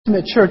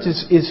Church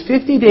is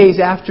 50 days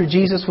after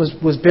Jesus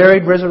was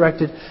buried,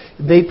 resurrected.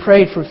 They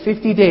prayed for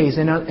 50 days.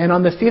 And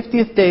on the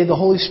 50th day, the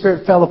Holy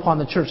Spirit fell upon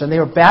the church. And they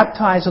were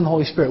baptized in the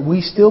Holy Spirit. We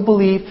still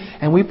believe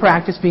and we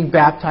practice being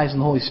baptized in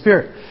the Holy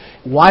Spirit.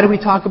 Why do we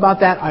talk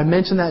about that? I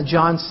mentioned that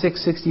John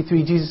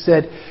 6:63. Jesus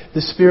said,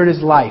 the Spirit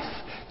is life.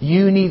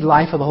 You need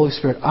life of the Holy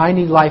Spirit. I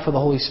need life of the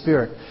Holy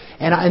Spirit.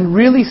 And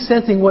really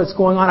sensing what's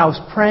going on, I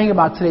was praying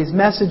about today's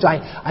message.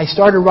 I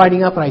started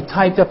writing up and I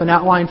typed up an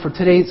outline for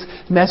today's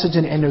message,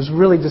 and it was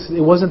really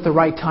it wasn't the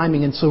right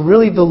timing. And so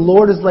really the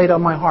Lord has laid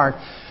on my heart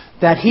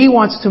that He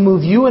wants to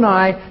move you and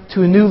I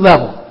to a new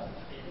level.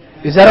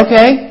 Is that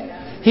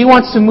okay? He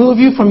wants to move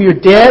you from your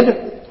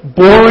dead,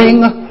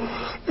 boring,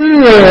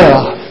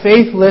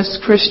 faithless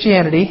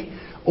Christianity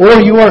or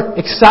your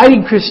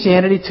exciting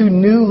Christianity to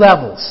new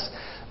levels.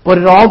 But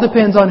it all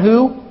depends on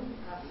who?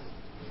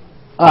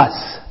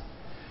 Us.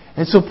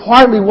 And so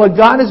partly what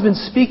God has been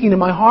speaking to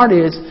my heart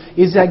is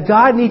that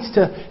God needs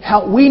to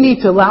help. We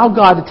need to allow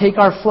God to take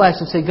our flesh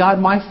and say, God,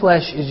 my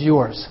flesh is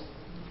yours.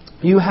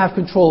 You have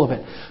control of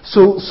it.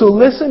 So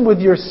listen with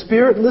your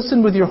spirit,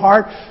 listen with your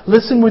heart,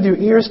 listen with your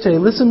ears today,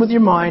 listen with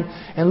your mind,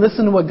 and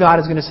listen to what God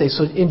is going to say.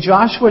 So in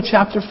Joshua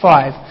chapter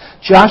 5,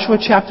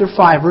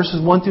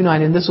 verses 1 through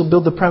 9, and this will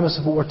build the premise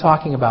of what we're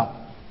talking about.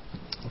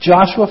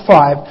 Joshua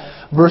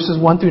 5, verses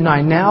 1 through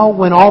 9. Now,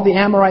 when all the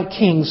Amorite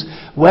kings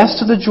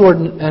west of the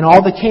Jordan and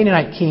all the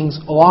Canaanite kings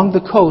along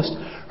the coast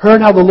heard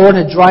how the Lord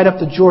had dried up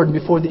the Jordan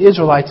before the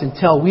Israelites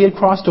until we had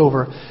crossed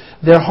over,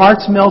 their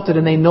hearts melted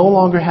and they no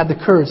longer had the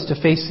courage to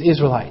face the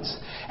Israelites.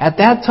 At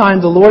that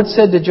time, the Lord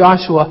said to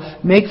Joshua,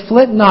 make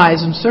flint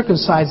knives and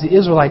circumcise the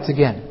Israelites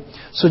again.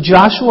 So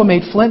Joshua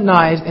made flint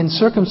knives and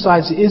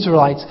circumcised the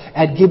Israelites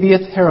at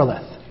Gibeath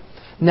Haaraloth.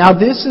 Now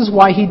this is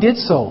why he did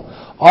so.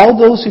 All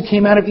those who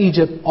came out of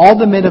Egypt, all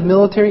the men of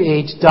military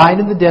age, died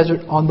in the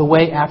desert on the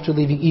way after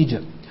leaving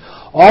Egypt.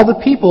 All the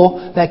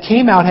people that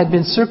came out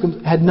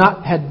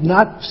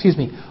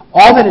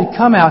all that had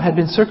come out had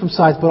been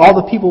circumcised, but all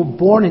the people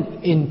born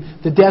in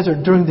the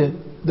desert during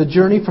the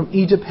journey from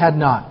Egypt had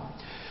not.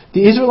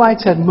 The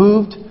Israelites had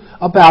moved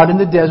about in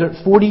the desert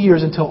 40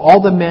 years until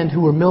all the men who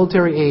were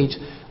military age,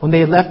 when they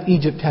had left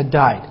Egypt, had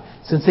died,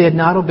 since they had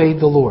not obeyed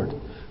the Lord.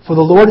 For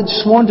the Lord had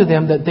sworn to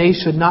them that they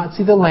should not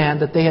see the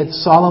land that they had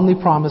solemnly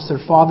promised their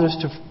fathers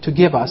to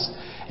give us,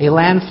 a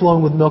land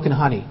flowing with milk and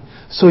honey.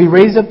 So He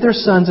raised up their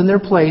sons in their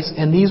place,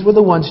 and these were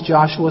the ones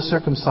Joshua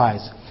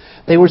circumcised.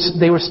 They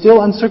were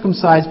still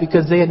uncircumcised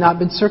because they had not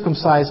been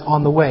circumcised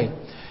on the way.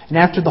 And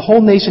after the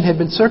whole nation had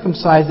been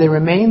circumcised, they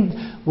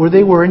remained where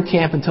they were in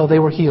camp until they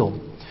were healed.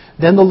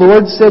 Then the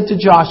Lord said to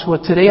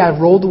Joshua, today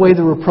I've rolled away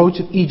the reproach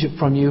of Egypt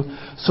from you,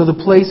 so the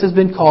place has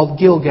been called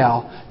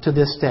Gilgal to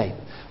this day.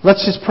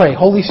 Let's just pray.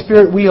 Holy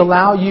Spirit, we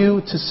allow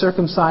You to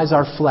circumcise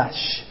our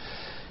flesh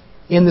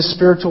in the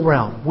spiritual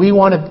realm. We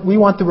want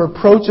the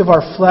reproach of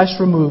our flesh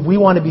removed. We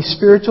want to be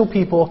spiritual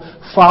people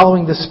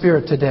following the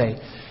Spirit today.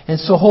 And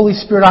so, Holy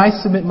Spirit, I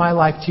submit my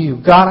life to You.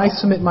 God, I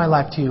submit my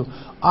life to You.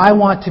 I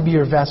want to be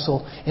Your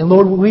vessel. And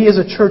Lord, we as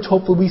a church,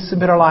 hopefully we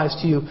submit our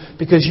lives to You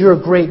because You're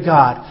a great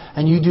God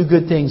and You do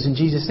good things. In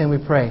Jesus' name we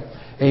pray.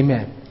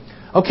 Amen.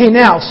 Okay,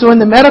 now, so in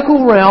the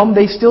medical realm,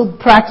 they still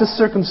practice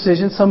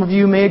circumcision. Some of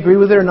you may agree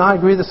with it or not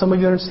agree with it. Some of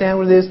you understand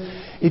what it is.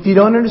 If you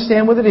don't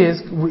understand what it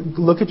is,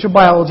 look at your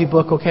biology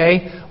book,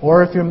 okay?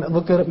 Or if you're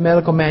look at a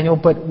medical manual,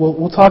 but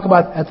we'll talk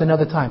about it at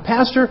another time.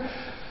 Pastor,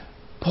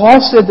 Paul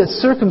said that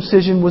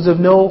circumcision was of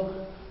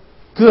no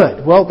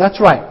good. Well, that's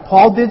right.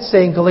 Paul did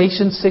say in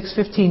Galatians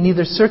 6:15,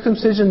 neither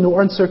circumcision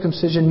nor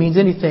uncircumcision means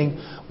anything.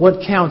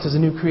 What counts is a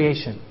new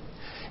creation.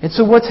 And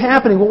so what's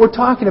happening, what we're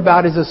talking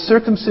about is a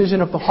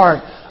circumcision of the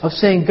heart, of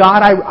saying,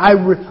 God,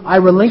 I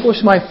relinquish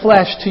my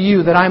flesh to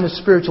You that I'm a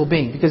spiritual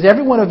being. Because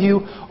every one of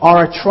you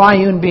are a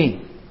triune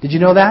being. Did you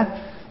know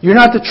that? You're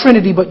not the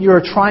Trinity, but you're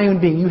a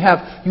triune being. You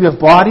have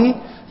body,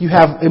 you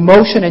have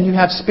emotion, and you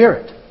have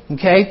spirit.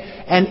 Okay?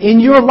 And in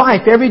your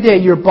life, every day,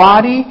 your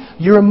body,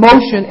 your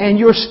emotion, and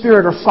your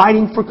spirit are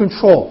fighting for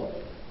control.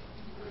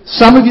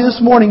 Some of you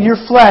this morning, your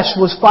flesh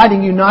was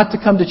fighting you not to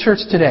come to church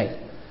today.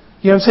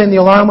 You know what I'm saying? The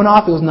alarm went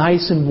off. It was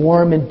nice and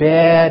warm in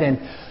bed, and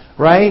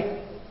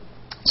right?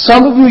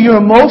 Some of you, your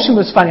emotion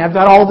was fighting. I've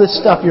got all this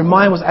stuff. Your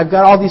mind was, I've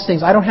got all these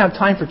things. I don't have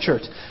time for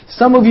church.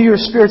 Some of you, your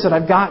spirit said,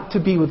 I've got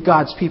to be with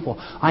God's people.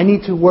 I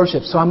need to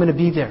worship, so I'm going to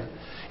be there.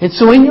 And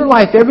so in your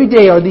life, every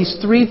day are these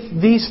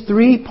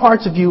three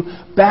parts of you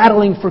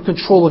battling for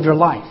control of your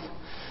life.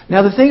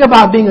 Now the thing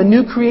about being a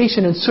new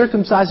creation and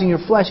circumcising your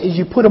flesh is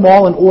you put them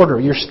all in order.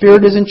 Your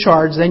spirit is in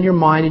charge, then your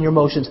mind and your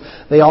emotions,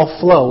 they all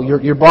flow.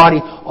 Your body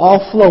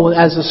all flow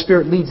as the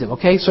Spirit leads them.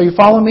 Okay, so you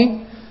follow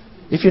me?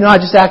 If you're not,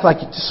 just act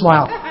like you just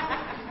smile.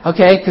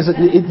 Okay, because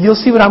you'll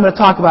see what I'm going to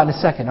talk about in a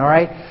second, all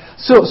right?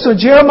 So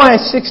Jeremiah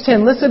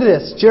 6:10, listen to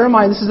this.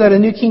 Jeremiah, this is out of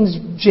New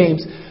King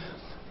James.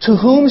 To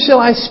whom shall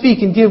I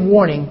speak and give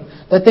warning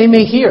that they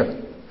may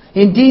hear?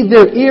 Indeed,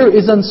 their ear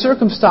is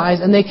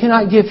uncircumcised, and they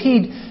cannot give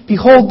heed.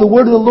 Behold, the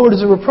word of the Lord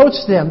is a reproach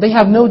to them. They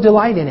have no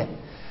delight in it.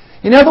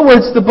 In other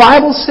words, the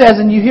Bible says,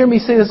 and you hear me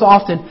say this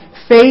often,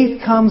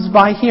 faith comes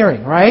by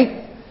hearing,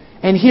 right?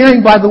 And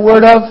hearing by the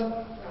word of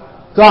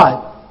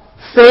God.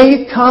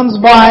 Faith comes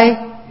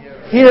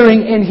by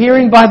hearing, and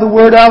hearing by the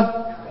Word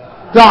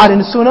of God.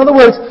 And so in other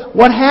words,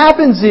 what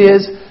happens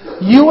is,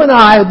 you and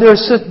I,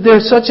 there's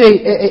such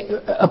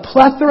a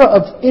plethora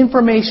of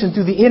information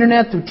through the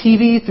internet, through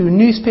TV, through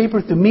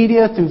newspaper, through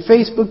media, through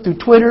Facebook, through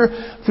Twitter,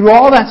 through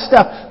all that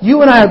stuff.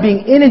 You and I are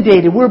being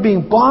inundated. We're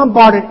being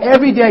bombarded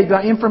every day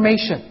by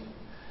information.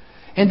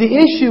 And the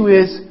issue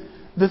is,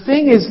 the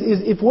thing is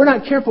if we're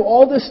not careful,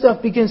 all this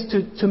stuff begins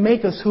to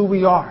make us who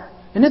we are.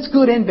 And it's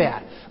good and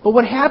bad. But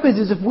what happens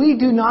is if we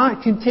do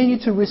not continue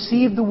to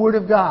receive the Word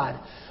of God,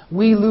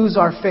 we lose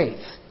our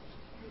faith.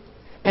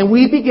 And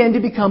we begin to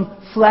become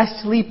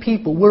fleshly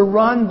people. We're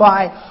run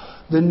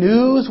by the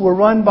news, we're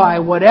run by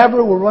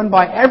whatever, we're run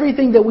by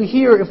everything that we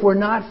hear if we're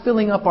not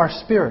filling up our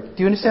spirit.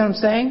 Do you understand what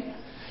I'm saying?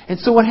 And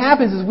so what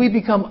happens is we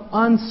become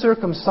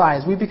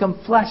uncircumcised. We become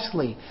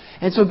fleshly.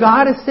 And so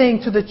God is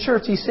saying to the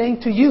church, He's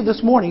saying to you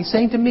this morning, He's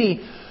saying to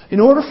me, in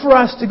order for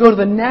us to go to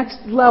the next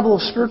level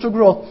of spiritual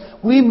growth,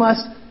 we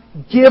must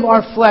give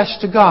our flesh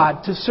to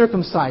God to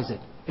circumcise it.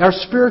 Our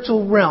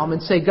spiritual realm,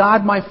 and say,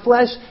 God, my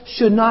flesh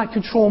should not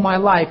control my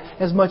life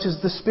as much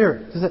as the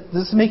Spirit. Is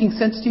this making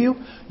sense to you?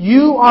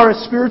 You are a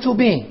spiritual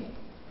being.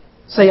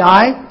 Say,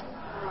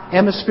 I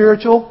am a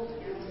spiritual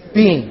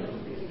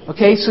being.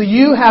 Okay, so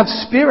you have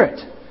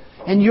spirit.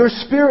 And your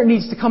spirit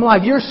needs to come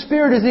alive. Your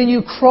spirit is in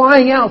you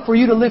crying out for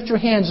you to lift your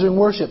hands in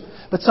worship.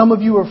 But some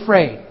of you are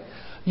afraid.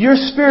 Your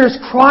spirit is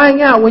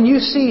crying out when you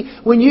see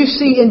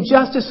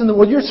injustice in the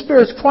world. Your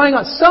spirit is crying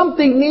out,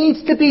 something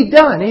needs to be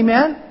done.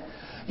 Amen?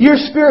 Your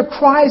spirit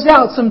cries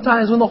out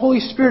sometimes when the Holy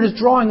Spirit is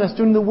drawing us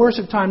during the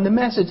worship time, the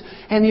message,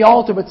 and the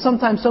altar. But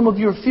sometimes some of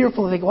you are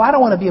fearful and think, well, I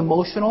don't want to be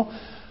emotional.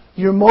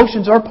 Your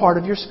emotions are part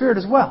of your spirit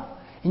as well.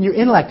 And your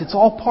intellect, it's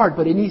all part,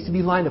 but it needs to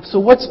be lined up. So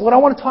what I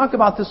want to talk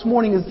about this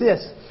morning is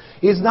this.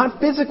 It's not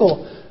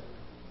physical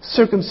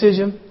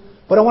circumcision,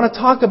 but I want to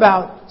talk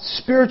about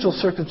spiritual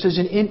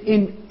circumcision.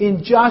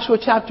 In Joshua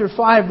chapter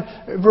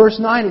 5, verse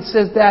 9, it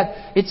says,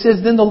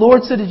 Then the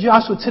Lord said to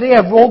Joshua, Today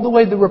I've rolled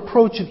away the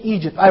reproach of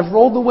Egypt. I've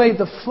rolled away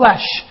the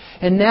flesh,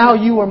 and now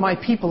you are my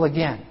people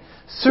again.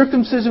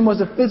 Circumcision was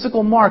a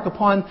physical mark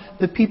upon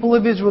the people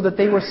of Israel that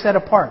they were set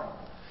apart.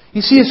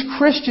 You see, as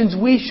Christians,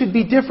 we should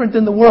be different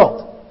than the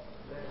world.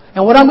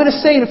 And what I'm going to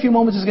say in a few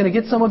moments is going to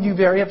get some of you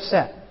very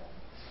upset.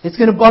 It's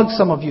going to bug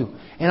some of you.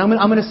 And I'm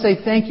going to say,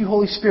 thank you,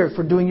 Holy Spirit,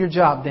 for doing your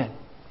job then.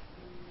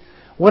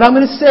 What I'm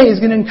going to say is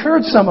going to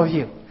encourage some of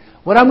you.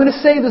 What I'm going to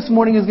say this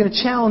morning is going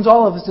to challenge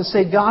all of us to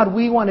say, God,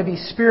 we want to be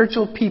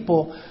spiritual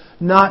people,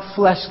 not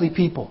fleshly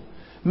people.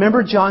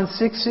 Remember John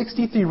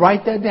 6:63.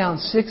 Write that down.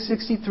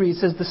 6:63. It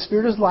says, the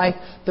Spirit is life,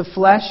 the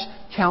flesh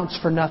counts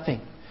for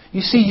nothing.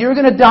 You see, you're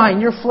going to die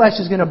and your flesh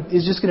is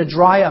just going to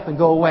dry up and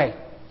go away.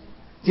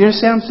 Do you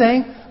understand what I'm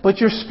saying? But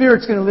your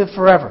spirit's going to live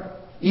forever.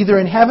 Either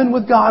in heaven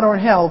with God or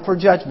in hell for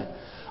judgment.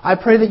 I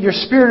pray that your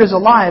spirit is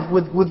alive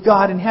with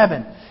God in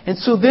heaven. And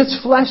so this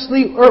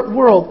fleshly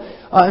world,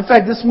 in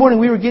fact, this morning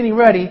we were getting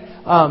ready,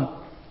 and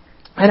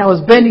I was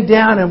bending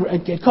down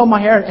and combed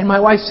my hair, and my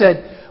wife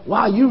said,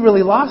 wow, you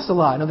really lost a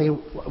lot. And I'm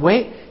thinking,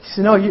 wait.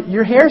 She said, no,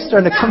 your hair's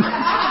starting to come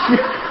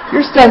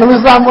you're starting to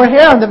lose a lot more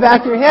hair on the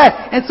back of your head.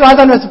 And so I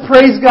thought,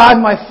 praise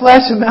God, my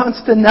flesh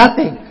amounts to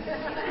nothing.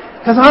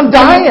 Because I'm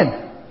dying.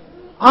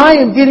 I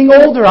am getting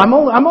older. I'm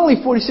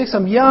only 46.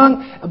 I'm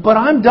young, but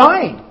I'm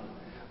dying.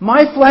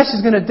 My flesh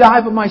is going to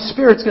die, but my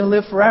spirit's going to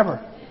live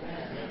forever.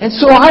 And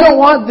so I don't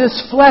want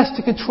this flesh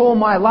to control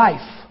my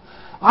life.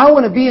 I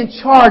want to be in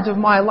charge of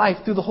my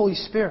life through the Holy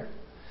Spirit.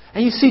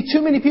 And you see,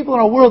 too many people in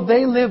our world,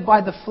 they live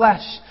by the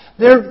flesh.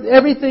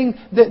 Everything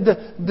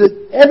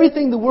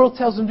the world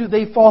tells them to do,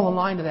 they fall in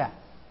line to that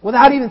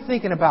without even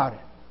thinking about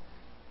it.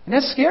 And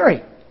that's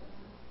scary.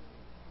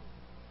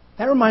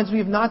 That reminds me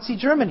of Nazi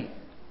Germany.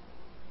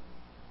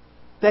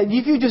 That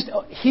if you just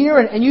hear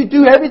and you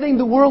do everything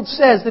the world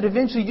says, that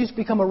eventually you just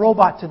become a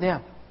robot to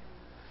them.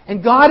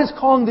 And God is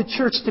calling the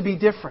church to be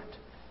different.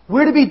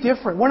 We're to be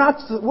different. We're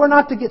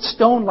not to get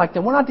stoned like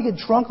them. We're not to get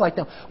drunk like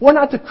them. We're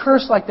not to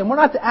curse like them. We're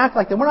not to act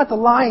like them. We're not to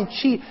lie and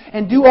cheat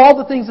and do all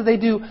the things that they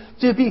do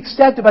to be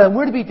accepted by them.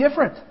 We're to be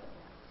different.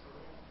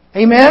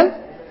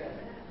 Amen?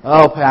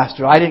 Oh,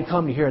 Pastor, I didn't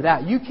come to hear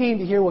that. You came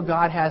to hear what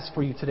God has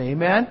for you today.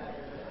 Amen?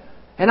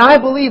 And I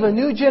believe a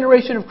new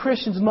generation of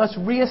Christians must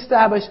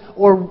reestablish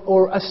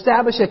or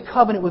establish a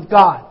covenant with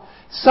God.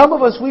 Some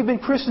of us, we've been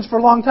Christians for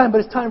a long time,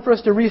 but it's time for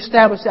us to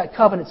reestablish that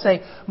covenant,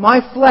 saying,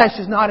 my flesh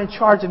is not in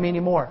charge of me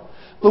anymore.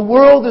 The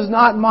world is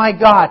not my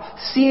God.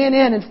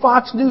 CNN and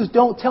Fox News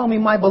don't tell me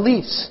my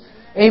beliefs.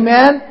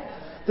 Amen?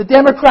 The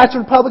Democrats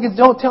and Republicans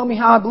don't tell me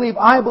how I believe.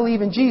 I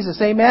believe in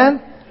Jesus.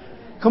 Amen?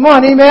 Come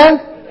on,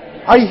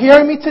 amen? Are you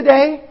hearing me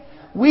today?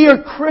 We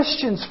are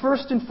Christians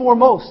first and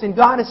foremost. And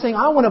God is saying,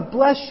 I want to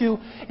bless you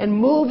and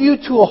move you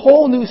to a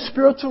whole new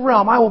spiritual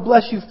realm. I will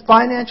bless you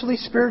financially,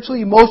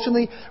 spiritually,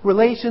 emotionally,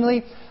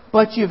 relationally.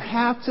 But you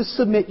have to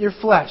submit your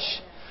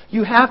flesh.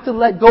 You have to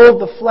let go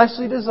of the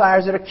fleshly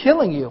desires that are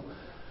killing you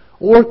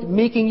or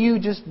making you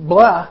just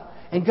blah.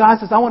 And God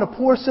says, I want to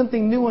pour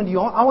something new into you.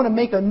 I want to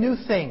make a new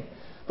thing.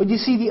 But you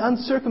see, the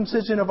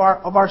uncircumcision of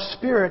our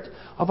spirit,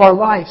 of our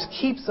lives,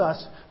 keeps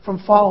us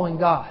from following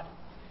God.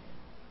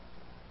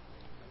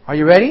 Are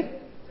you ready?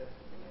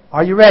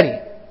 Are you ready?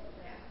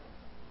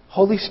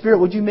 Holy Spirit,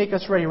 would you make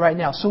us ready right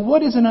now? So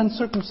what is an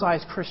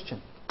uncircumcised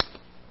Christian?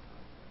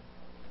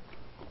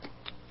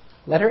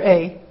 Letter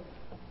A.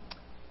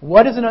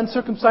 What is an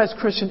uncircumcised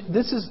Christian?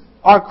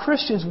 Are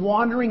Christians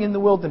wandering in the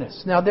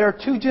wilderness. Now, there are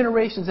two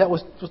generations that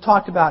was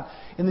talked about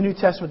in the New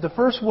Testament. The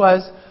first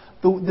was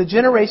the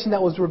generation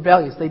that was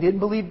rebellious. They didn't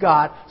believe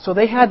God, so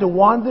they had to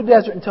wander the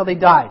desert until they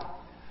died.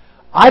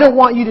 I don't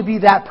want you to be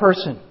that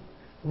person.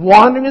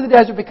 Wandering in the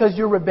desert because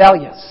you're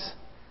rebellious.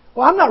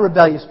 Well, I'm not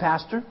rebellious,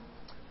 Pastor.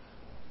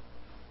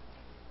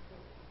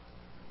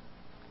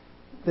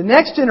 The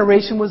next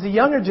generation was the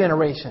younger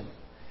generation.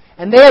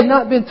 And they had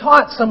not been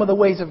taught some of the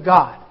ways of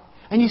God.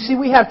 And you see,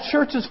 we have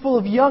churches full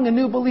of young and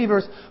new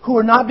believers who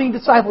are not being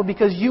discipled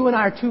because you and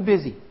I are too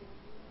busy.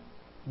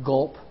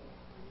 Gulp.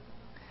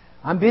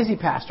 I'm busy,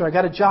 Pastor. I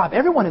got a job.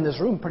 Everyone in this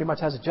room pretty much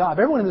has a job.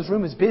 Everyone in this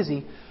room is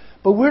busy.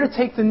 But we're to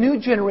take the new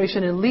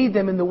generation and lead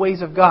them in the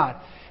ways of God.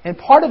 And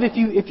part of,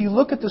 if you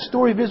look at the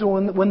story of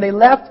Israel, when they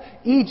left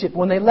Egypt,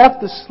 when they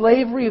left the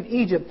slavery of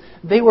Egypt,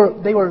 they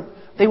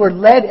were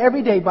led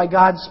every day by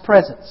God's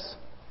presence.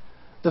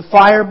 The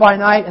fire by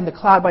night and the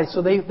cloud by day.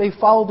 So they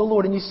followed the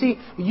Lord. And you see,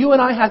 you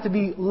and I have to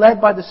be led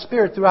by the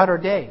Spirit throughout our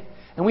day.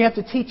 And we have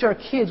to teach our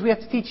kids, we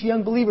have to teach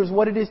young believers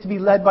what it is to be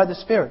led by the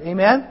Spirit.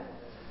 Amen?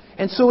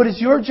 And so it is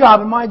your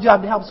job and my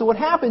job to help. So what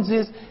happens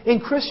is,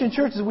 in Christian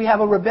churches, we have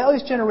a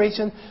rebellious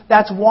generation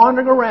that's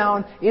wandering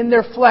around in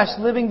their flesh,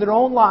 living their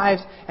own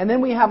lives. And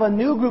then we have a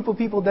new group of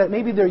people that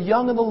maybe they're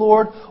young in the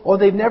Lord or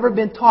they've never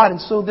been taught,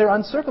 and so they're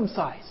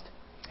uncircumcised.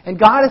 And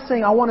God is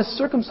saying, I want to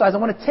circumcise. I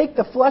want to take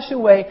the flesh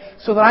away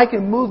so that I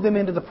can move them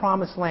into the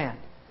promised land.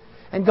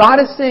 And God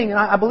is saying, and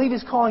I believe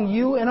He's calling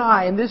you and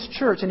I in this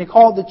church, and He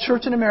called the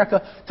church in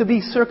America to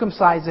be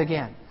circumcised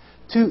again.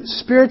 To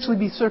spiritually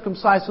be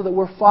circumcised so that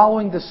we're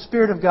following the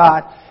Spirit of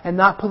God and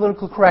not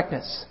political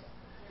correctness.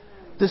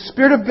 The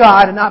Spirit of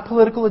God and not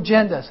political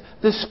agendas.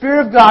 The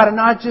Spirit of God and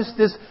not just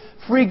this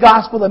free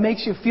gospel that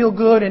makes you feel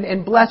good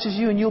and blesses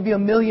you and you'll be a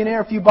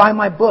millionaire if you buy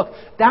my book.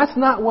 That's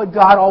not what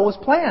God always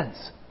plans.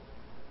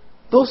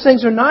 Those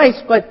things are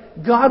nice,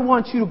 but God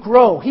wants you to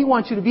grow. He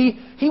wants you to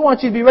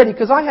be ready.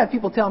 Because I have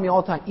people telling me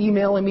all the time,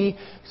 emailing me,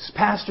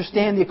 Pastor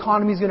Stan, the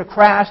economy is going to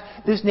crash.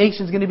 This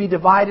nation is going to be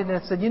divided. And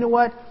I said, you know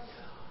what?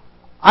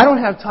 I don't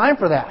have time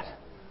for that.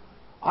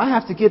 I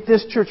have to get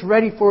this church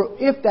ready for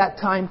if that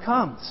time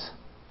comes.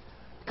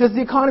 Because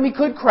the economy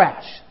could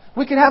crash.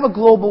 We could have a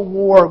global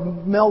war,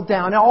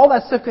 meltdown. Now, all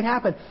that stuff could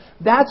happen.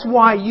 That's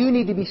why you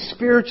need to be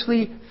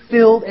spiritually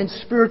filled and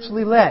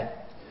spiritually led.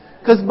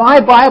 Because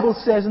my Bible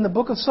says in the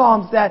book of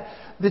Psalms that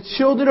the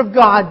children of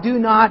God do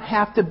not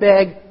have to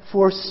beg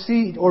for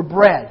seed or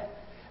bread.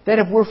 That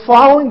if we're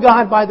following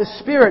God by the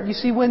Spirit, you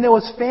see, when there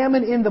was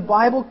famine in the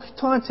Bible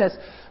context,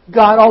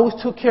 God always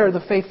took care of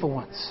the faithful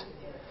ones.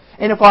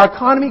 And if our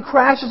economy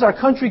crashes, our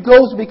country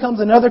goes and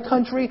becomes another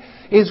country,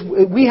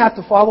 we have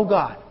to follow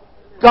God.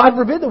 God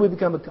forbid that we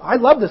become I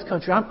love this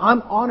country.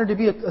 I'm honored to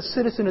be a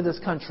citizen of this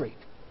country.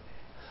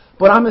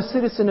 But I'm a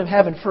citizen of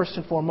heaven first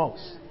and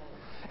foremost.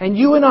 And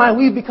you and I,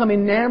 we've become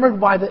enamored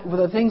by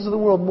the things of the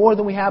world more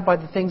than we have by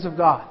the things of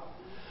God.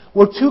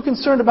 We're too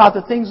concerned about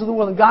the things of the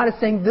world. And God is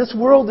saying, this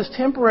world is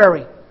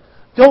temporary.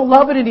 Don't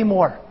love it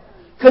anymore.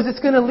 Because it's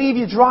going to leave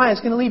you dry.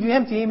 It's going to leave you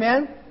empty.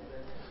 Amen?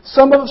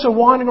 Some of us are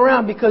wandering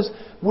around because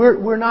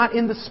we're not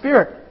in the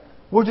Spirit.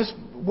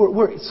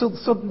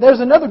 So there's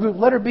another group,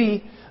 letter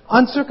B.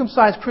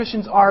 Uncircumcised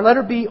Christians are,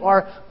 letter B,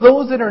 are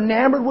those that are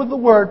enamored with the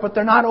Word, but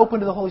they're not open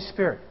to the Holy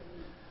Spirit.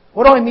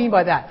 What do I mean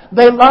by that?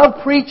 They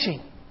love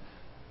preaching.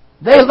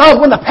 They love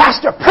when the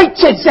pastor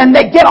preaches and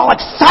they get all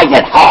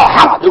excited. Oh,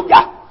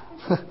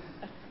 hallelujah!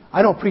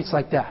 I don't preach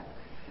like that.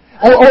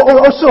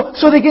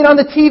 So they get on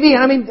the TV,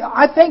 and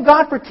I thank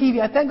God for TV.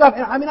 I thank God.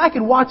 I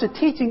can watch a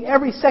teaching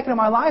every second of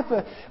my life,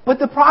 but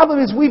the problem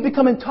is we've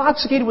become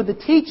intoxicated with the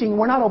teaching.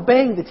 We're not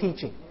obeying the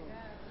teaching.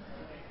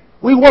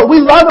 We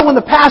love it when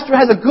the pastor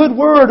has a good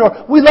word,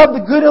 or we love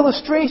the good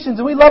illustrations,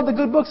 and we love the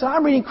good books.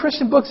 I'm reading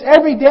Christian books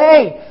every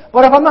day,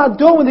 but if I'm not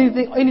doing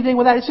anything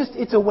with that,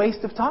 it's a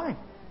waste of time.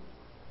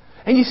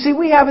 And you see,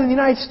 we have in the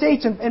United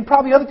States and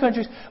probably other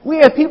countries, we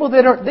have people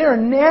they're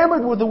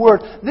enamored with the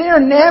Word. They're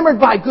enamored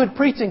by good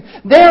preaching.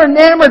 They're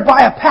enamored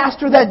by a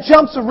pastor that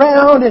jumps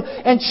around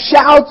and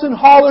shouts and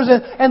hollers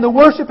and the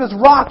worship is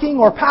rocking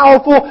or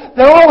powerful.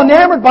 They're all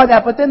enamored by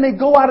that, but then they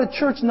go out of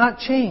church not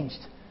changed.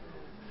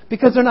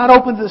 Because they're not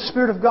open to the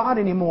Spirit of God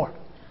anymore.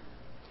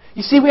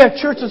 You see, we have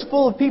churches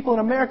full of people in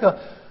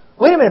America.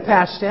 Wait a minute,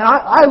 Pastor Stan,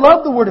 I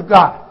love the Word of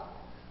God.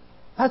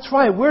 That's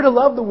right, we're to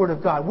love the Word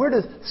of God. We're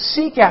to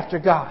seek after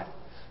God.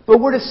 But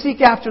we're to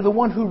seek after the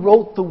one who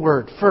wrote the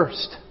Word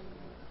first.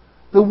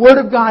 The Word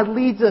of God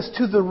leads us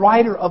to the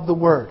writer of the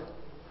Word.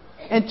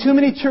 And too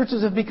many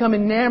churches have become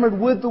enamored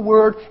with the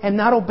Word and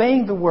not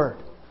obeying the Word.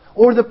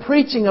 or the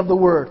preaching of the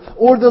Word,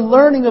 or the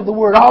learning of the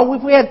Word. Oh,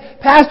 if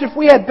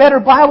we had better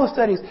Bible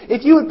studies,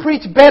 if you would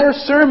preach better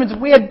sermons,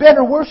 if we had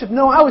better worship.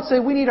 No, I would say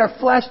we need our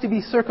flesh to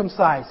be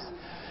circumcised.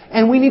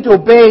 And we need to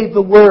obey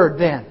the Word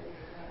then.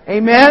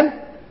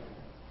 Amen?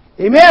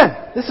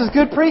 Amen. This is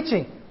good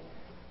preaching.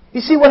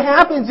 You see, what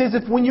happens is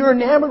if when you're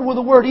enamored with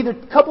the Word, either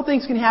a couple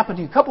things can happen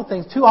to you. A couple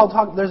things. Two, I'll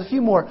talk. There's a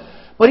few more.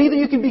 But either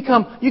you can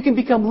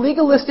become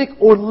legalistic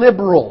or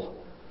liberal.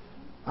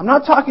 I'm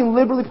not talking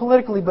liberally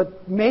politically,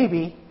 but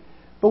maybe.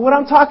 But what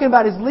I'm talking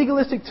about is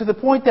legalistic to the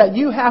point that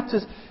you have to.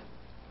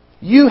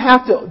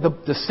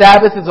 The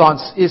Sabbath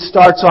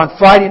starts on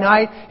Friday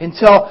night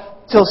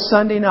till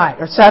Sunday night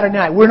or Saturday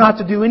night. We're not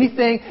to do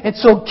anything, and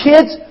so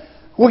kids,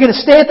 we're going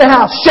to stay at the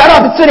house. Shut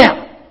up and sit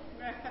down.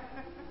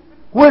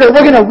 We're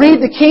going to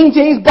read the King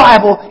James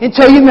Bible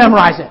until you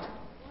memorize it.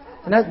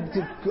 And that's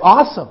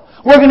awesome.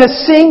 We're going to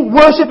sing,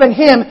 worship, and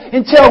hymn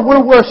until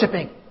we're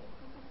worshiping.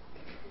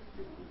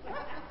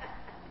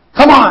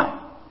 Come on.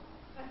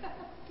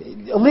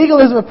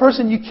 Legalism, a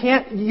person, you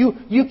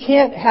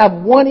can't have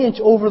 1 inch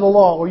over the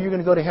law or you're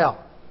going to go to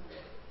hell.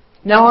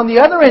 Now, on the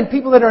other end,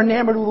 people that are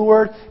enamored with the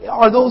Word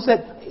are those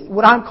that,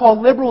 what I'm called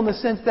liberal in the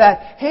sense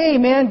that, hey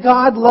man,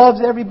 God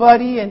loves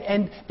everybody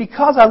and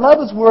because I love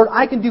His Word,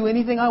 I can do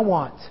anything I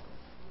want.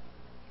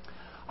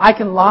 I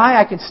can lie,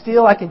 I can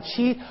steal, I can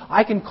cheat,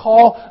 I can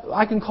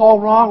call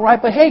wrong, right?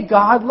 But hey,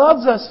 God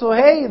loves us, so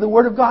hey, the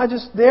Word of God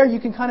is just there. You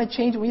can kind of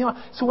change it when you want.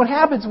 So what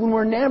happens when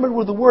we're enamored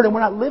with the Word and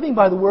we're not living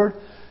by the Word?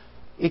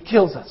 It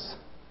kills us.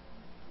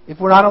 If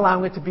we're not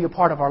allowing it to be a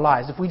part of our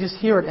lives. If we just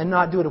hear it and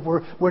not do it, if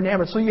we're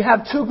enamored. So you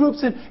have two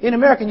groups in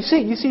America. And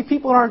you see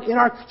people in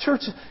our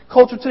church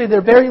culture today, they're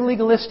very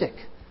legalistic.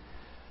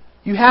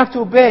 You have to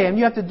obey and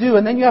you have to do.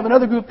 And then you have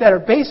another group that are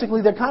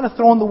basically, they're kind of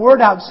throwing the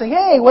word out and saying,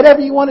 hey, whatever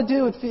you want to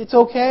do, it's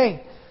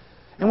okay.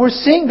 And we're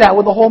seeing that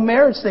with the whole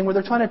marriage thing where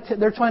they're trying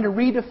to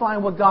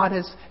redefine what God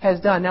has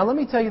done. Now let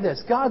me tell you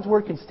this. God's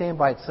Word can stand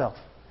by itself.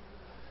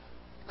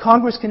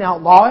 Congress can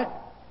outlaw it.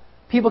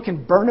 People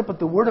can burn it, but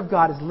the Word of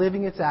God is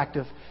living, it's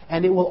active,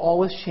 and it will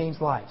always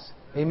change lives.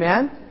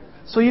 Amen?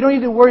 So you don't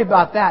need to worry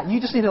about that. You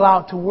just need to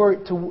allow it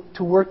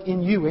to work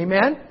in you.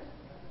 Amen?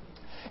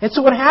 And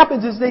so what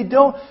happens is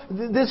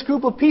this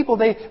group of people,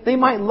 they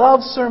might love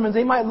sermons,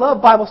 they might love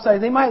Bible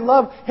studies, they might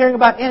love hearing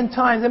about end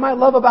times, they might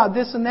love about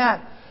this and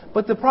that.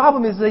 But the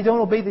problem is they don't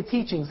obey the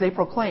teachings they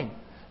proclaim.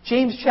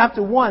 James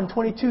chapter 1,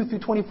 22 through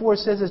 24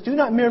 says this, do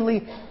not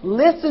merely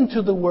listen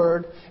to the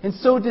Word and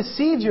so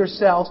deceive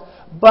yourselves,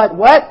 but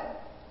what?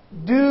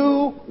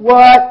 Do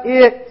what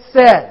it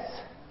says.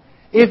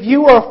 If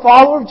you are a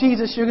follower of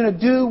Jesus, you're going to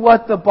do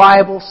what the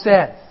Bible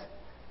says.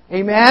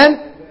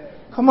 Amen?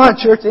 Come on,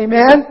 church.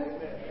 Amen?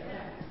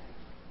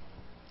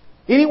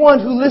 Anyone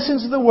who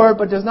listens to the Word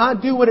but does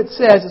not do what it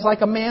says is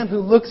like a man who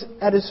looks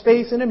at his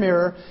face in a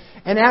mirror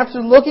and after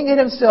looking at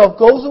himself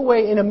goes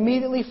away and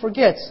immediately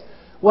forgets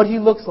what he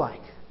looks like.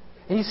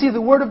 And you see,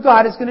 the Word of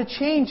God is going to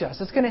change us.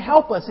 It's going to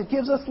help us. It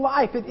gives us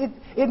life.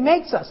 It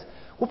makes us.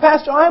 Well,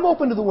 Pastor, I'm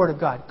open to the Word of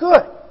God.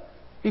 Good.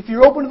 If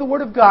you're open to the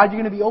Word of God,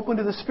 you're going to be open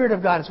to the Spirit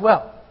of God as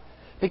well.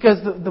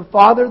 Because the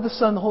Father, the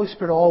Son, the Holy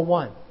Spirit are all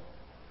one.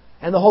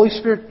 And the Holy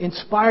Spirit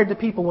inspired the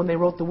people when they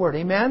wrote the Word.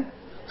 Amen?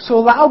 So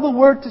allow the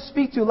Word to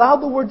speak to you. Allow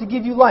the Word to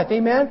give you life.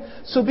 Amen?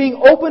 So being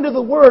open to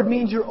the Word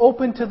means you're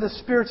open to the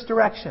Spirit's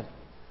direction.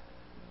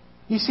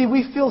 You see,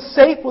 we feel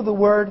safe with the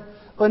Word,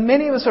 but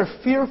many of us are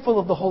fearful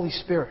of the Holy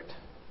Spirit.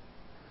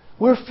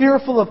 We're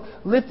fearful of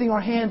lifting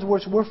our hands to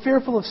worship. We're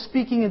fearful of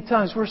speaking in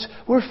tongues.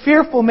 We're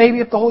fearful maybe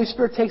if the Holy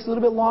Spirit takes a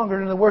little bit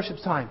longer in the worship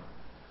time.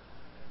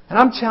 And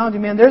I'm challenging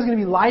you, man, there's going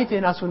to be life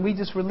in us when we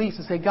just release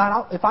and say,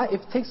 God, if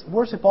it takes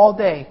worship all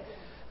day,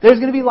 there's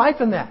going to be life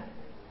in that.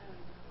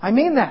 I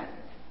mean that.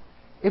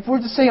 If we're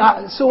just saying,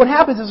 so what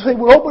happens is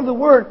we're open to the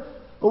Word,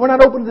 but we're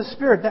not open to the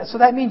Spirit. So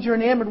that means you're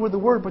enamored with the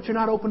Word, but you're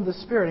not open to the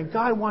Spirit. And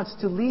God wants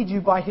to lead you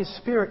by His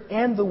Spirit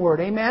and the Word.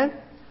 Amen?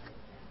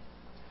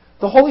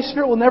 The Holy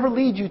Spirit will never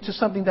lead you to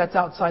something that's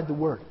outside the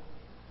Word. Do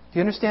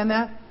you understand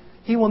that?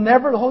 The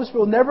Holy Spirit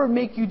will never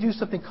make you do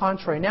something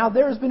contrary. Now,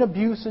 there has been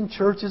abuse in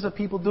churches of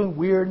people doing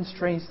weird and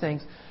strange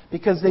things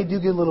because they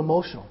do get a little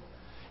emotional.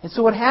 And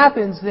so what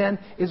happens then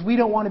is we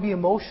don't want to be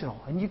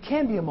emotional. And you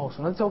can be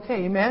emotional. That's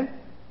okay. Amen?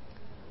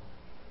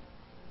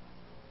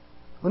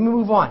 Let me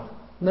move on.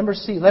 Letter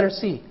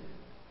C.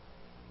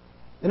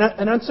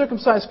 An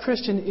uncircumcised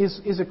Christian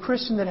is a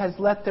Christian that has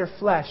let their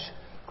flesh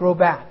grow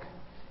back.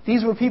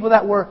 These were people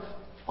that were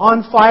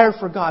on fire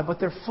for God,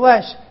 but their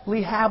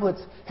fleshly habits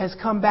has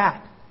come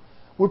back.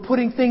 We're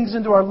putting things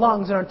into our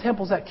lungs and our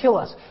temples that kill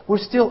us.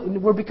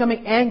 We're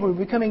becoming angry,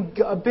 we're becoming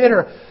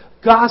bitter,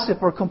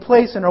 gossip or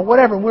complacent or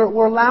whatever.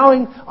 We're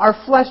allowing our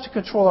flesh to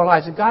control our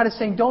lives. And God is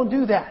saying, don't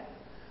do that.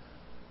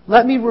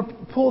 Let me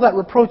pull that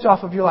reproach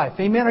off of your life.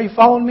 Amen? Are you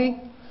following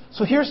me?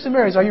 So here's some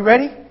areas. Are you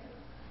ready?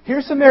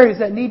 Here's some areas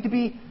that need to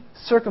be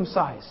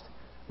circumcised.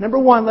 Number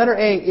 1, letter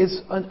A, is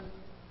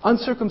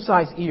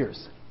uncircumcised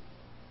ears.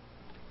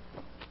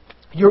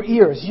 Your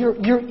ears.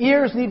 Your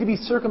ears need to be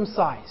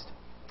circumcised.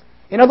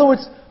 In other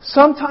words,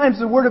 sometimes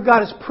the Word of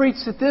God is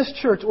preached at this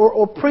church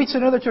or preached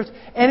at another church,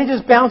 and it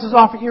just bounces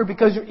off your ear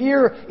because your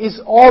ear is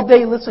all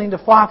day listening to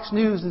Fox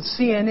News and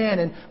CNN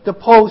and the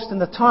Post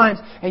and the Times,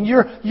 and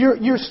you're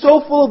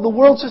so full of the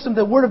world system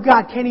the Word of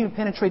God can't even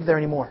penetrate there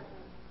anymore.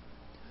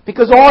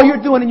 Because all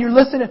you're doing and you're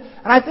listening,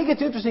 and I think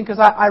it's interesting because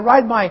I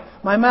ride my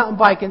mountain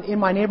bike in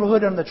my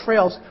neighborhood on the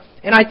trails,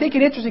 and I think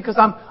it's interesting because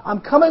I'm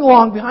coming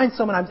along behind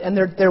someone and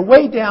they're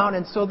way down,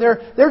 and so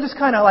they're just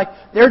kind of like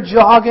they're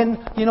jogging,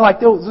 like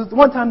there was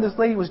one time this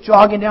lady was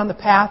jogging down the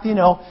path,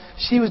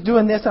 she was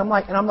doing this, I'm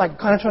like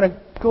kind of trying to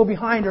go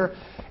behind her,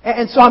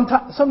 and so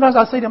sometimes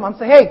I'll say to them,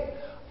 hey,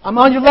 I'm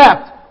on your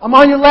left,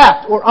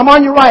 or I'm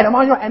on your right,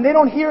 and they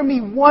don't hear me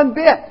one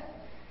bit.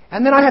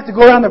 And then I have to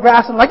go around the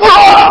grass and I'm like,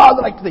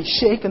 oh! They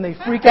shake and they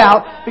freak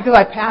out because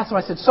I passed them.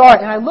 I said, sorry.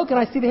 And I look and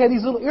I see they had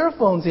these little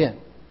earphones in.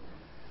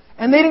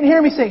 And they didn't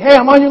hear me say, hey,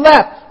 I'm on your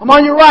left. I'm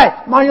on your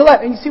right. I'm on your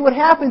left. And you see what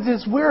happens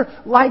is we're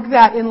like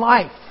that in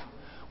life.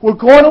 We're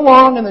going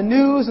along and the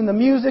news and the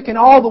music and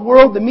all the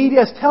world, the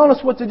media is telling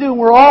us what to do. And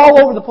we're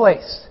all over the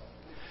place.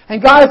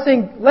 And God is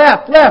saying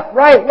left,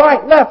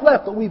 right, left.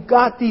 But we've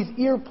got these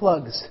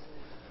earplugs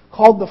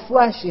called the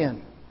flesh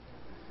in.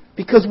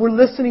 Because we're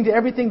listening to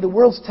everything the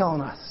world's telling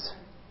us.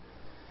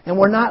 And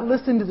we're not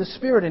listening to the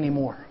Spirit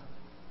anymore.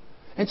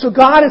 And so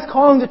God is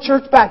calling the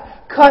church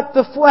back. Cut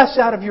the flesh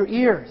out of your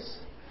ears.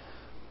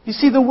 You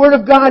see, the Word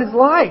of God is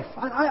life.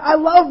 I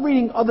love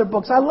reading other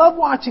books. I love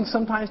watching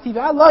sometimes TV.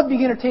 I love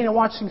being entertained and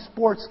watching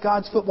sports,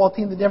 God's football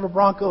team, the Denver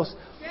Broncos.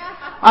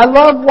 I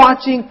love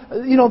watching,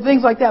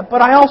 things like that.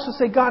 But I also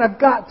say, God, I've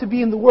got to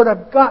be in the Word.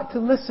 I've got to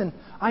listen.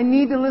 I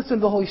need to listen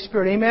to the Holy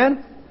Spirit.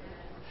 Amen?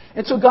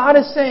 And so God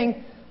is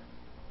saying,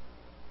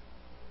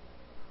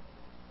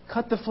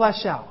 cut the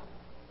flesh out.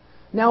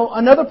 Now,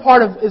 another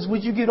part of is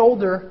when you get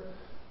older,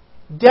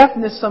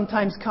 deafness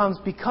sometimes comes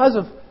because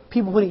of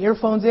people putting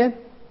earphones in.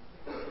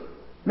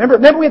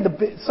 Remember we had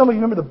some of you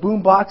remember the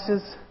boom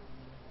boxes?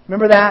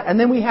 Remember that? And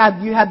then you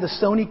had the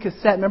Sony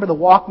cassette. Remember the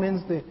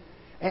Walkmans?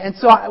 And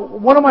so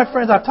one of my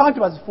friends, I've talked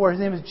about this before, his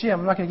name is Jim.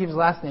 I'm not going to give his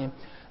last name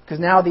because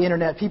now the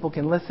internet people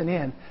can listen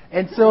in.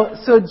 And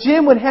so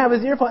Jim would have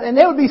his earphones, and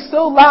they would be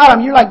so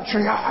loud. You're like,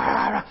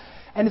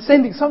 and the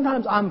same thing.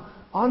 Sometimes I'm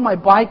on my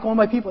bike, going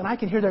by people, and I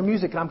can hear their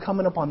music, and I'm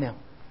coming up on them.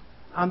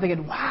 I'm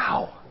thinking,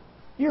 wow,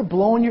 you're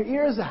blowing your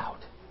ears out.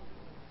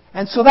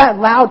 And so that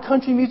loud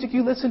country music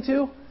you listen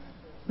to,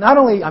 not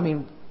only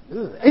that,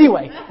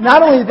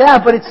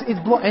 but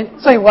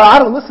it's saying, well, I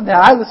don't listen to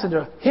that. I listen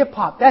to hip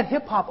hop. That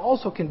hip hop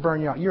also can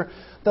burn you out.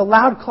 The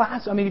loud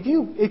class.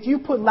 If you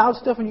put loud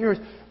stuff in your ears,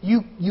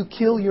 you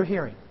kill your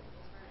hearing.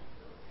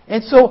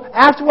 And so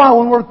after a while,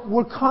 when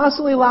we're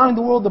constantly allowing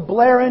the world to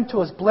blare into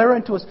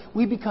us,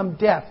 we become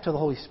deaf to the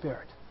Holy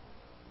Spirit.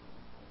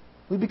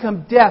 We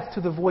become deaf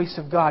to the voice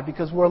of God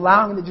because we're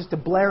allowing it just to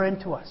blare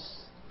into us.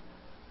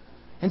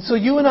 And so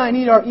you and I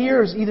need our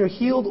ears either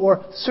healed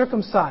or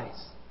circumcised.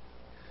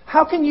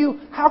 How can you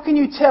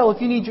tell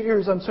if you need your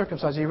ears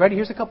uncircumcised? Are you ready?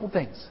 Here's a couple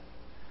things.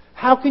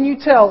 How can you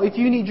tell if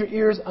you need your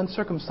ears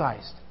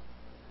uncircumcised?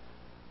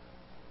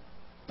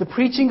 The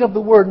preaching of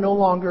the Word no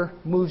longer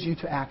moves you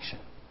to action.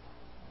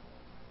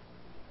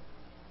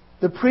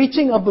 The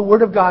preaching of the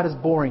Word of God is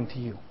boring to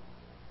you.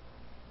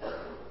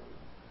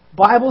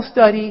 Bible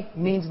study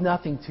means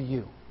nothing to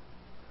you.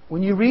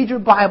 When you read your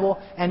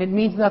Bible and it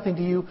means nothing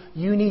to you,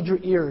 you need your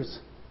ears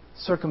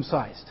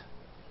circumcised.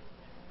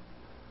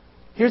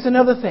 Here's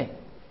another thing.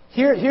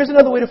 Here's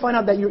another way to find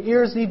out that your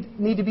ears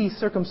need to be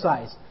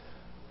circumcised.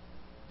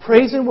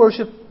 Praise and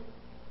worship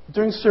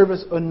during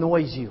service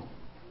annoys you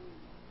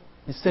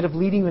instead of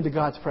leading you into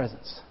God's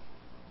presence.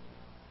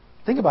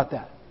 Think about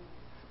that.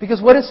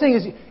 Because what it's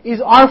saying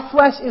is our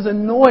flesh is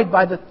annoyed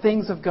by the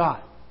things of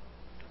God.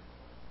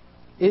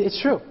 It's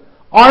true.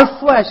 Our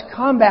flesh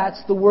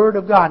combats the Word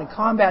of God. It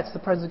combats the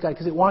presence of God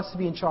because it wants to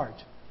be in charge.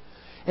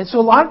 And so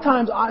a lot of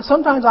times,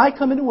 sometimes I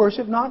come into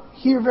worship, not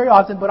here very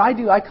often, but I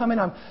do. I come in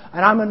and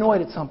I'm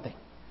annoyed at something.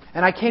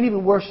 And I can't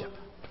even worship.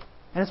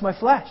 And it's my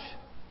flesh.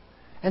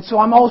 And so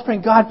I'm always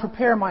praying, God,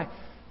 prepare my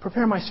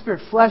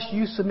spirit. Flesh,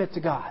 you submit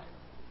to God.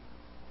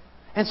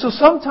 And so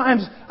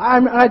sometimes,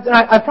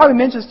 I probably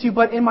mentioned this to you,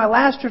 but in my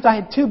last church I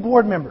had 2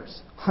 board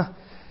members.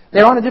 They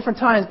were on at different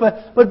times,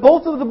 but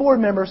both of the board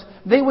members,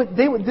 they would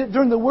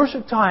during the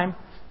worship time,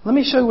 let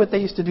me show you what they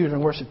used to do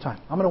during worship time.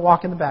 I'm going to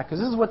walk in the back because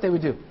this is what they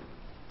would do.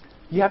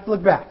 You have to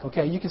look back,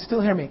 okay? You can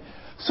still hear me.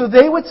 So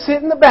they would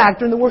sit in the back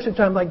during the worship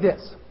time like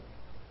this.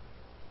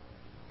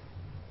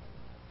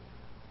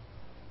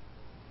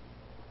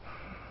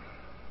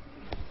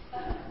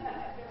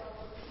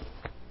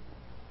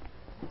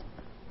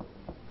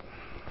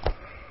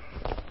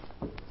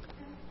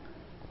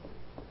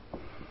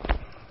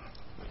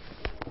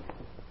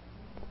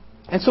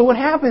 And so what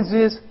happens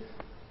is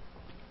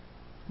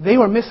they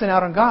were missing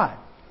out on God.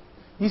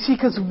 You see,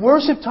 because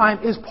worship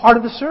time is part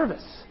of the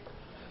service.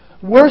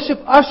 Worship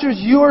ushers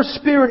your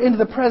spirit into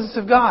the presence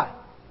of God.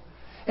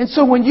 And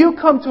so when you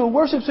come to a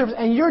worship service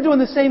and you're doing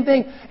the same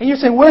thing and you're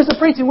saying, where's the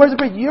preaching? Where's the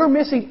preaching? You're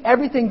missing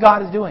everything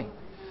God is doing.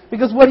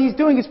 Because what He's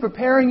doing is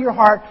preparing your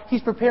heart.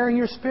 He's preparing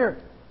your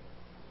spirit.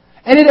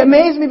 And it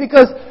amazed me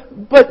because,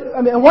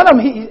 one of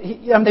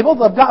them, they both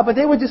love God, but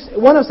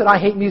one of them said, I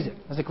hate music.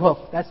 I was like,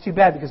 well, that's too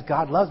bad because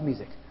God loves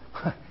music.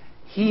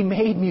 He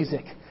made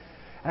music.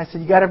 And I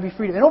said, you got to be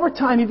free. And over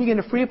time, you begin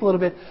to free up a little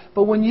bit.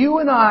 But when you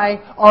and I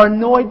are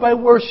annoyed by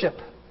worship,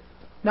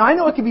 now I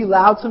know it can be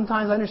loud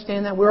sometimes. I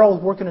understand that. We're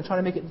always working to try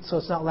to make it so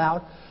it's not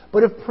loud.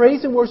 But if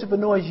praise and worship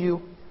annoys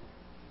you,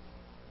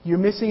 you're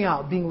missing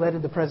out being led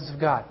in the presence of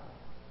God.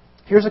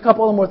 Here's a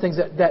couple of more things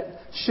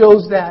that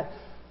shows that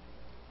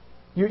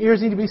your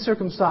ears need to be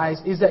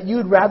circumcised, is that you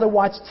would rather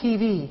watch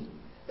TV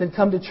than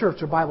come to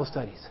church or Bible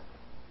studies.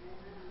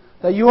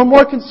 That you are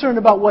more concerned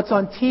about what's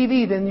on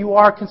TV than you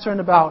are concerned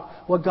about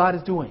what God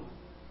is doing.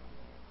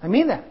 I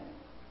mean that.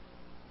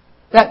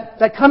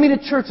 That coming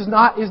to church is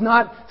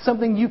not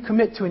something you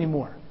commit to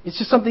anymore. It's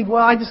just something,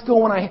 well, I just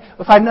go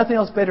if I have nothing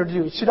else better to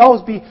do. It should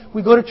always be,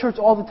 we go to church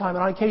all the time,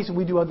 and on occasion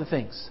we do other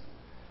things.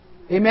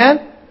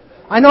 Amen?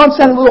 I know I'm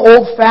sounding a little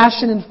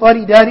old-fashioned and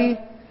fuddy-duddy,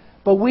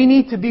 but we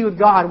need to be with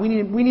God. We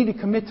need to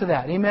commit to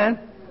that. Amen?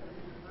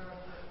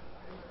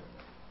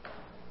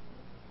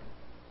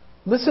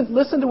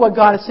 Listen to what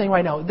God is saying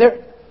right now.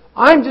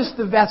 I'm just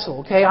the vessel,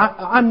 okay?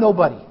 I'm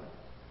nobody.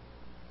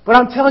 But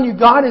I'm telling you,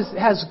 God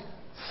has,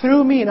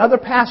 through me and other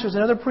pastors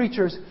and other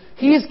preachers,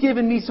 He has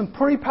given me some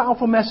pretty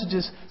powerful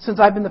messages since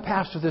I've been the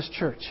pastor of this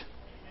church.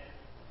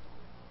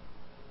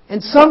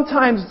 And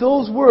sometimes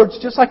those words,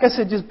 just like I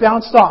said, just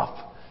bounced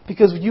off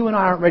because you and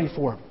I aren't ready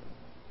for them.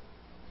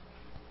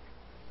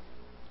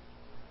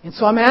 And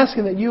so I'm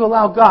asking that you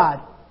allow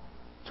God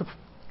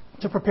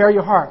to prepare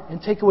your heart and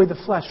take away the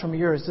flesh from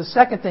your ears. The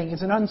second thing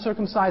is an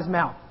uncircumcised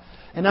mouth.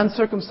 An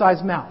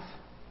uncircumcised mouth.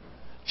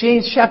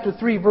 James chapter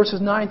 3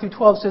 verses 9 through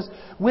 12 says,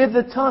 with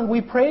the tongue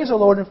we praise our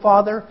Lord and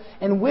Father,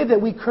 and with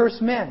it we curse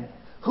men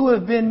who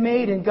have been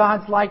made in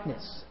God's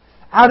likeness.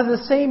 Out of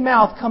the same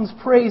mouth comes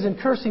praise and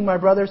cursing, my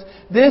brothers.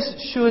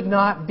 This should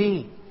not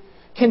be.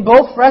 Can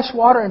both fresh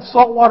water and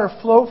salt water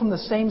flow from the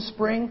same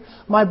spring?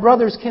 My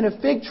brothers, can a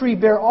fig tree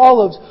bear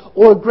olives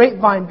or a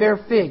grapevine bear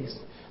figs?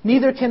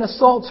 Neither can a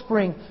salt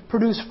spring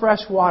produce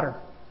fresh water.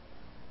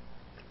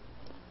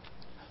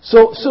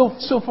 So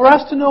for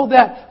us to know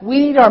that we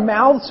need our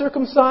mouths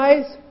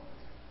circumcised,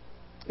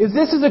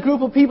 this is a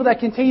group of people that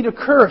continue to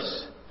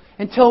curse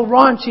and tell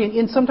raunchy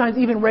and sometimes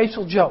even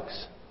racial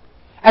jokes.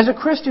 As a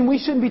Christian, we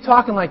shouldn't be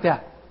talking like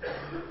that.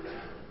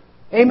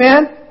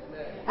 Amen?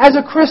 As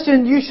a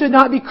Christian, you should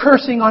not be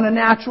cursing on a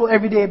natural,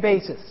 everyday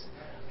basis.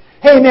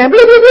 Hey man, blah,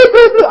 blah, blah,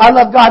 blah, blah. I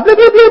love God. Blah,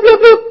 blah, blah, blah,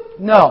 blah.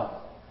 No.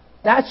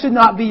 That should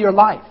not be your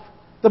life.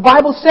 The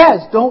Bible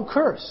says, don't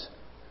curse.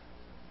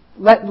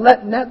 Let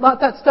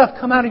that stuff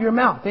come out of your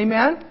mouth.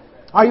 Amen?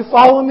 Are you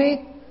following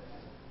me?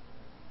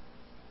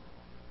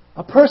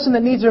 A person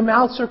that needs their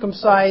mouth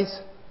circumcised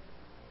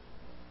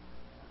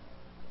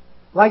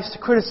likes to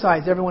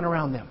criticize everyone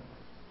around them.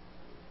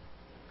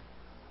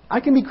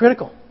 I can be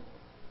critical.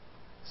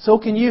 So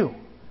can you.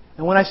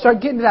 And when I start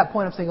getting to that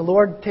point, I'm thinking,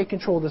 Lord, take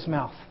control of this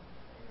mouth.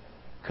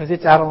 Because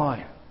it's out of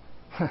line.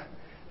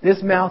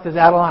 This mouth is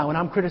out of line when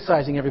I'm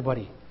criticizing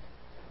everybody.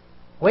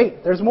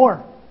 Wait, there's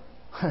more.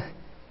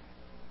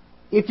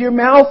 If your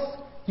mouth,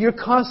 you're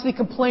constantly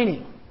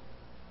complaining,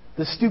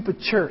 the stupid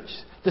church,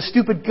 the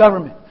stupid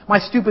government, my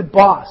stupid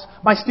boss,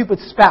 my stupid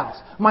spouse,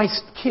 my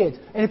kids,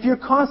 and if you're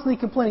constantly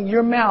complaining,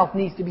 your mouth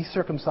needs to be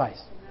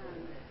circumcised.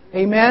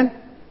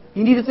 Amen?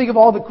 You need to think of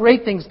all the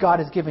great things God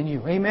has given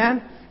you.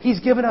 Amen? He's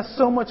given us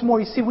so much more.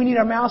 You see, we need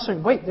our mouths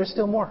circumcised. Wait, there's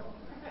still more.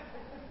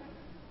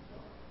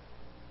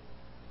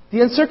 The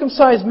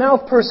uncircumcised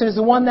mouth person is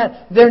the one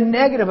that they're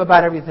negative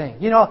about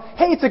everything. You know,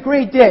 hey, it's a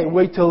great day.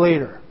 Wait till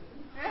later.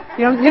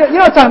 You know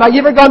what I'm talking about? You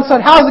ever gone to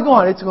son, how's it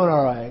going? It's going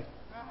all right.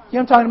 You know what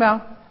I'm talking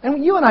about?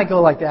 And you and I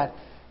go like that.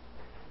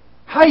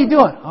 How you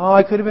doing? Oh,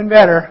 I could have been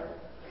better.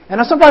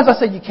 And sometimes I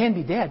say, you can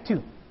be dead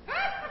too.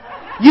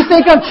 You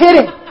think I'm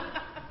kidding?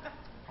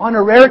 On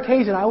a rare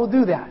occasion, I will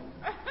do that.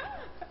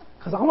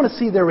 Because I want to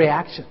see their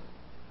reaction.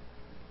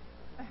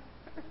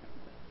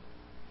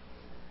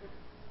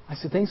 I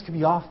said, things could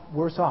be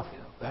worse off.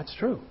 That's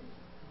true.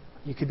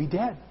 You could be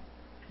dead.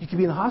 You could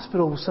be in the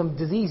hospital with some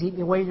disease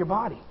eating away at your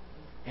body.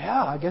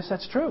 Yeah, I guess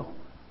that's true.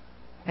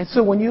 And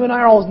so when you and I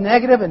are always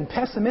negative and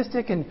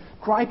pessimistic and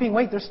griping,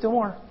 wait, there's still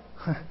more.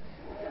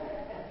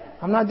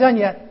 I'm not done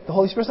yet. The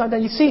Holy Spirit's not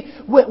done. You see,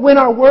 when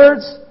our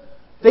words,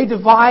 they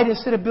divide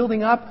instead of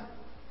building up.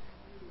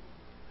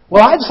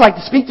 Well, I just like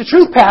to speak the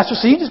truth, Pastor,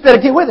 so you just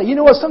better get with it. You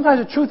know what?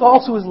 Sometimes the truth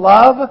also is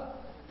love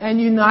and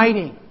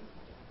uniting.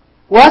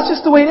 Well, that's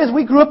just the way it is.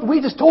 We grew up,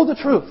 we just told the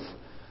truth.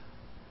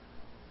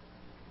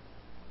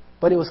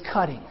 But it was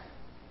cutting.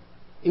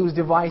 It was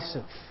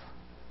divisive.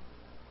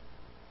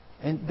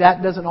 And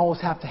that doesn't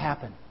always have to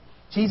happen.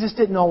 Jesus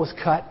didn't always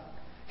cut.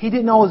 He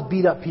didn't always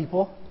beat up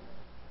people.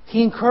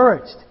 He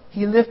encouraged.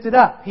 He lifted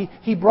up.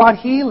 He brought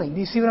healing. Do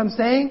you see what I'm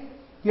saying?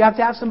 You have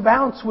to have some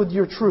balance with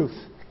your truth.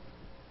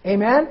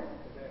 Amen?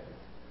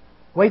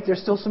 Wait,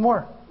 there's still some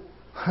more.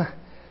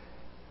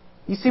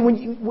 You see,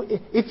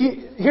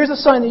 here's a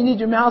sign that you need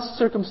your mouth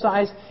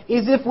circumcised,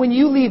 is if when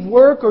you leave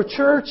work or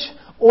church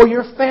or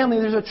your family,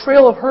 there's a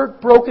trail of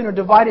hurt, broken, or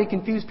divided,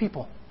 confused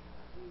people.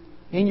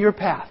 in your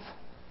path.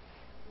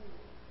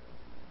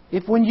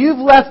 If when you've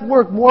left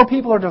work more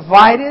people are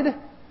divided,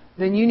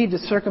 then you need to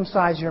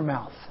circumcise your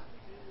mouth.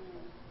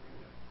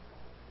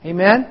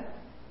 Amen?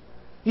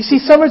 You see,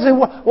 someone say,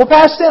 well,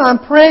 Pastor Stan,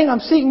 I'm praying, I'm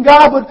seeking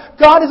God, but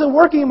God isn't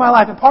working in my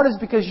life. And part of it is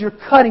because you're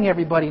cutting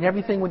everybody and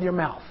everything with your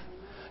mouth.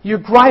 You're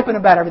griping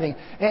about everything.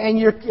 And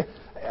you're...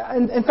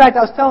 In fact,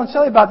 I was telling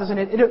Shelley about this, and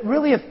it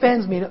really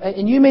offends me.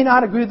 And you may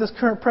not agree with this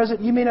current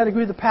president. You may not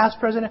agree with the past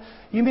president.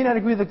 You may not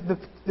agree with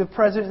the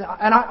president.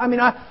 And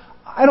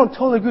I don't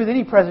totally agree with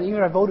any president,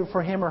 even if I voted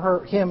for him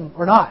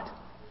or not.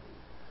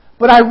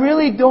 But I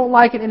really don't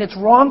like it, and it's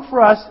wrong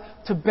for us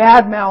to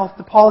badmouth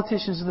the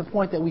politicians to the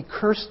point that we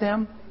curse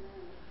them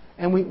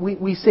and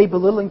we say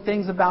belittling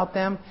things about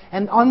them.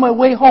 And on my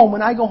way home,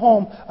 when I go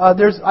home,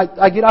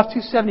 I get off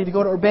 270 to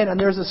go to Urbana, and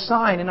there's a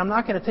sign, and I'm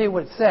not going to tell you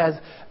what it says,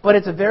 but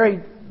it's a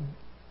very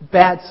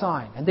bad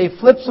sign. And they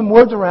flip some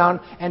words around,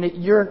 and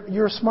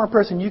you're a smart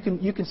person. You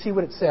can see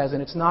what it says,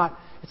 and it's not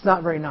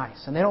very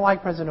nice. And they don't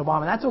like President Obama.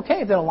 And that's okay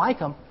if they don't like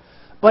him.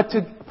 But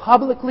to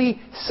publicly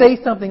say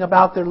something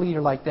about their leader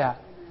like that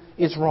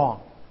is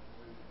wrong.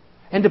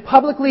 And to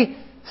publicly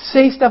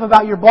say stuff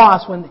about your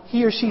boss when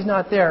he or she's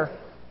not there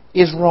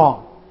is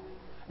wrong.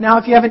 Now,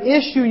 if you have an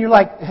issue and you're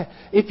like,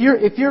 if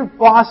your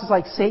boss is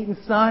like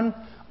Satan's son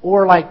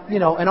or like,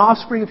 an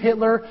offspring of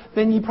Hitler,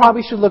 then you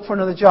probably should look for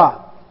another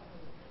job.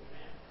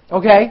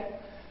 Okay?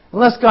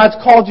 Unless God's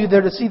called you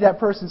there to see that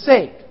person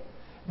saved.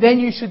 Then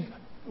you should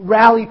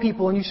rally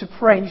people and you should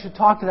pray and you should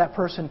talk to that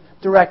person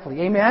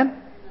directly.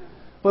 Amen?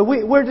 But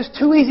we're just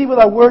too easy with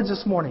our words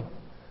this morning.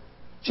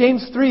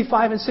 James 3,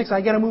 5, and 6,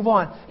 I got to move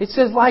on. It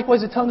says,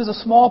 likewise, the tongue is a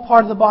small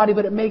part of the body,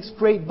 but it makes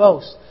great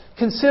boast.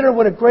 Consider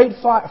what a great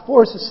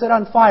force is set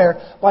on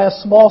fire by a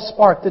small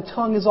spark. The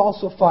tongue is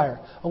also fire,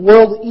 a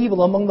world of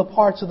evil among the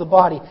parts of the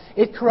body.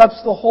 It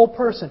corrupts the whole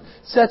person,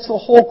 sets the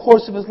whole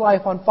course of his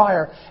life on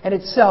fire, and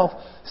itself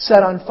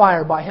set on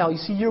fire by hell. You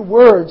see, your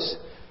words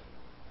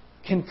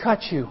can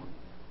cut you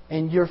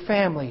and your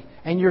family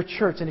and your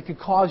church, and it can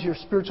cause your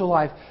spiritual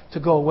life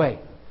to go away.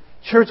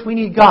 Church, we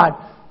need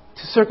God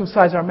to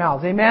circumcise our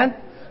mouths. Amen?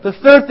 The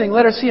third thing,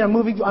 letter C, I'm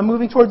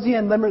moving towards the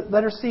end.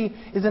 Letter C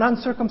is an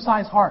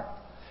uncircumcised heart.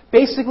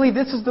 Basically,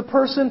 this is the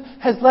person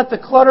has let the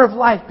clutter of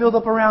life build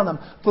up around them.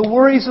 The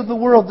worries of the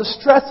world, the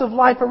stress of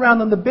life around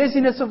them, the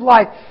busyness of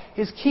life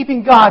is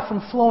keeping God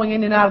from flowing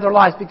in and out of their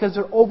lives because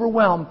they're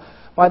overwhelmed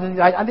by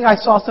I think I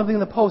saw something in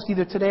the Post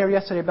either today or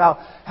yesterday about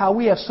how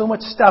we have so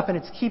much stuff and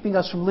it's keeping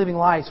us from living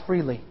lives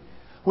freely.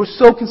 We're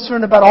so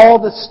concerned about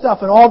all this stuff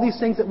and all these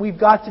things that we've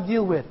got to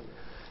deal with.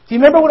 Do you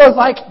remember what it was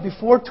like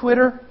before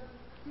Twitter?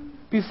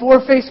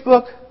 Before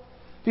Facebook?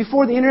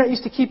 Before the internet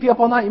used to keep you up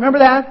all night? You remember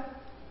that?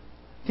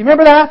 Do you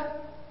remember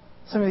that?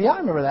 Some of you, yeah, I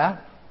remember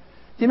that.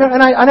 Do you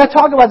remember? And I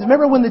talk about this.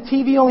 Remember when the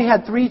TV only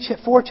had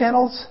 4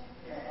 channels?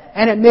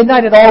 And at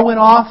midnight it all went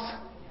off?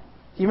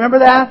 Do you remember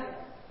that?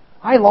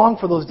 I long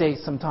for those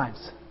days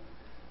sometimes.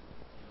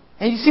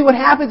 And you see what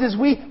happens is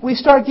we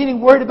start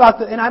getting worried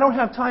about and I don't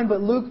have time,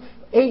 but Luke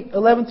 8,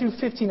 11 through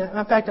 15.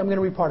 In fact, I'm going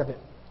to read part of it.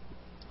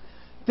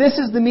 This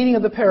is the meaning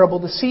of the parable.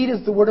 The seed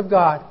is the word of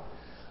God.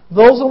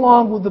 Those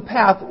along with the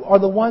path are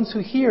the ones who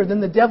hear. Then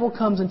the devil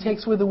comes and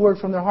takes away the word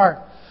from their heart,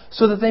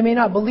 so that they may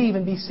not believe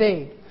and be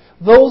saved.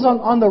 Those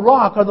on the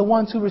rock are the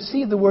ones who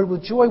receive the word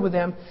with joy with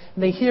them,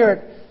 and they hear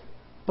it,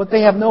 but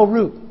they have no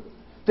root.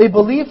 They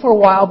believe for a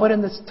while, but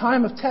in this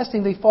time of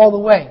testing they fall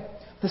away.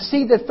 The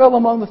seed that fell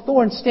among the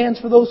thorns stands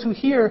for those who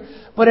hear,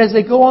 but as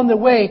they go on their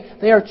way,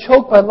 they are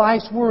choked by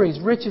life's worries,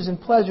 riches, and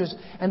pleasures,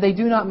 and they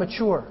do not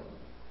mature.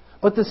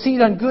 But the seed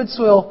on good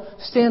soil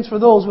stands for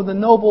those with a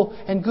noble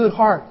and good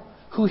heart,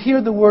 who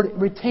hear the word,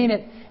 retain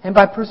it, and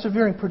by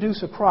persevering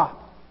produce a crop.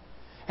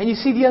 And you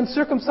see, the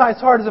uncircumcised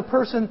heart is a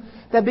person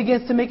that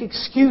begins to make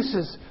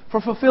excuses for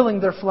fulfilling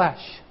their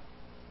flesh.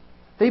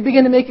 They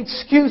begin to make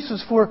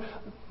excuses for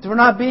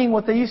not being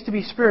what they used to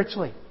be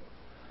spiritually.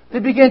 They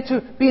begin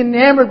to be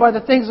enamored by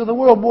the things of the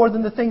world more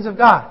than the things of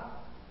God.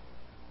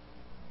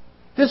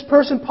 This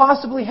person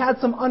possibly had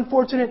some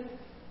unfortunate,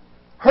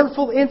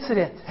 hurtful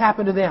incident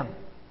happen to them.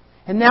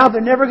 And now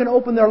they're never going to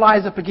open their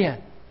lives up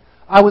again.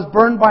 I was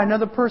burned by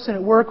another person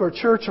at work or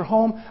church or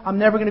home. I'm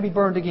never going to be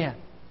burned again.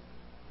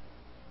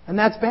 And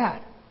that's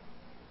bad.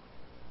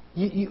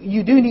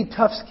 You do need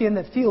tough skin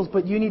that feels,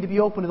 but you need to be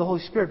open to the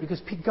Holy Spirit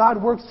because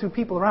God works through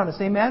people around us.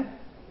 Amen?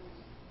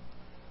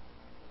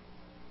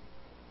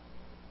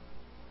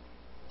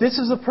 This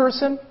is a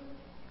person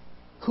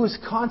who is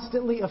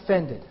constantly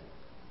offended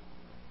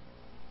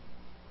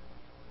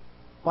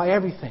by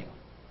everything.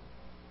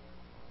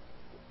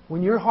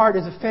 When your heart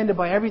is offended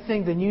by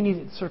everything, then you need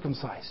it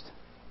circumcised.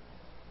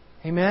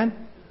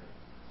 Amen?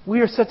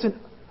 We are such an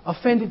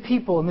offended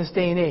people in this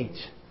day and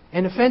age.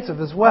 And offensive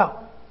as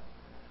well.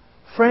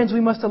 Friends, we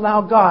must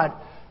allow God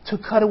to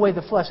cut away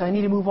the flesh. I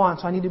need to move on,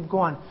 so I need to go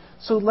on.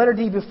 So letter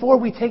D, before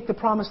we take the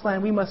promised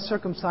land, we must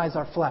circumcise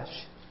our flesh.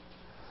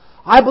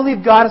 I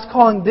believe God is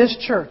calling this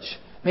church.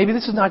 Maybe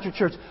this is not your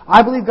church.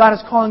 I believe God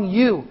is calling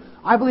you.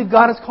 I believe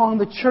God is calling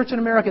the church in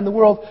America and the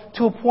world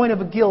to a point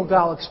of a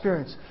Gilgal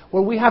experience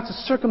where we have to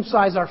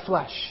circumcise our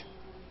flesh.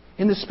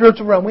 in the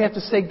spiritual realm. We have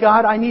to say,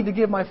 God, I need to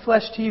give my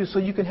flesh to you so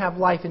you can have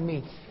life in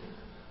me.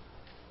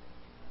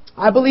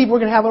 I believe we're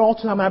going to have an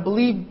altar time, and I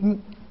believe,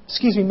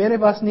 many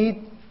of us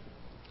need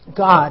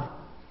God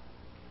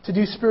to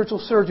do spiritual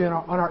surgery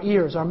on our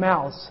ears, our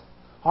mouths,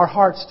 our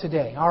hearts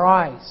today, our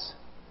eyes.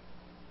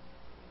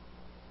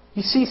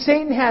 You see,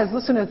 Satan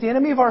the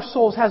enemy of our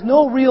souls has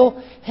no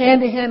real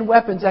hand-to-hand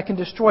weapons that can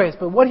destroy us.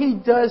 But what he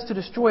does to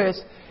destroy us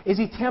is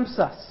he tempts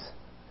us.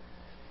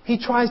 He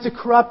tries to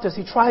corrupt us.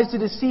 He tries to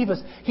deceive us.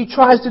 He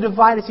tries to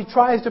divide us. He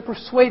tries to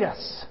persuade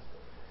us.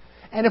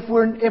 And if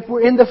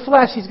we're in the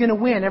flesh, he's going to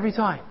win every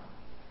time.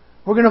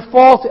 We're going to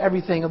fall to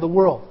everything of the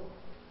world.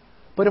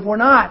 But if we're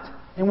not,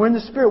 and we're in the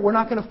Spirit, we're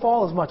not going to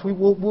fall as much.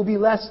 We'll be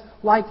less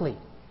likely.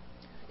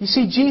 You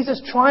see,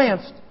 Jesus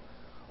triumphed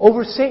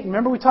over Satan.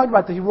 Remember we talked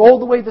about that. He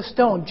rolled away the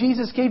stone.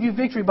 Jesus gave you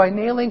victory by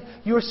nailing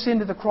your sin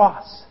to the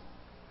cross.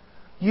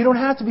 You don't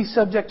have to be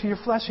subject to your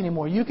flesh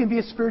anymore. You can be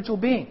a spiritual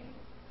being.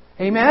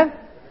 Amen?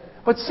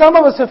 But some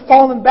of us have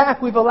fallen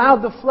back. We've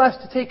allowed the flesh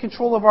to take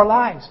control of our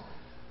lives.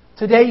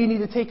 Today you need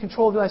to take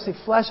control of your life. Say,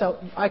 flesh,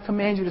 I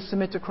command you to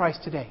submit to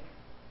Christ today.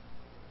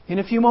 In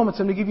a few moments,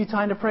 I'm going to give you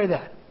time to pray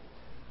that.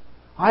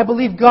 I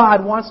believe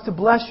God wants to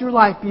bless your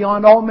life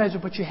beyond all measure,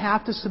 but you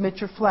have to submit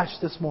your flesh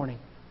this morning.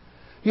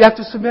 You have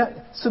to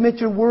submit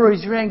your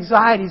worries, your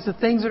anxieties, the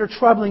things that are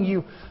troubling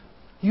you.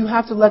 You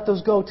have to let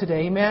those go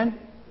today. Amen?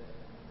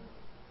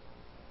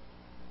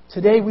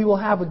 Today we will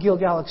have a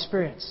Gilgal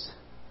experience.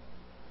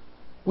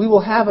 We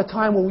will have a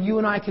time where you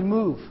and I can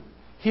move.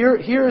 Here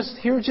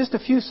are just a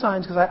few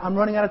signs, because I'm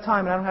running out of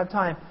time and I don't have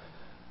time.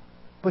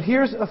 But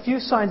here's a few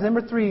signs,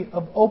 number 3,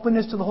 of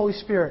openness to the Holy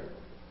Spirit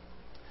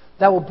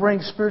that will bring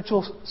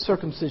spiritual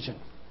circumcision.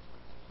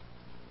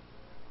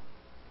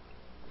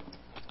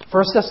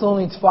 1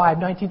 Thessalonians 5,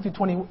 19 through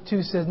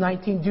 22 says,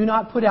 19, do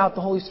not put out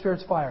the Holy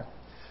Spirit's fire.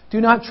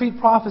 Do not treat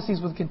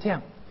prophecies with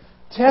contempt.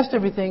 Test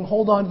everything,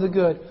 hold on to the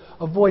good,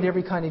 avoid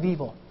every kind of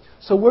evil.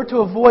 So we're to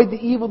avoid the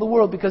evil of the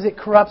world because it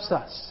corrupts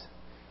us.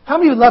 How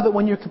many of you love it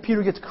when your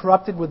computer gets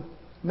corrupted with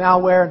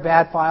malware and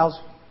bad files?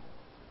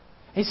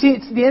 And you see,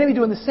 it's the enemy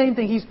doing the same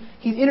thing. He's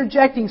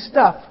interjecting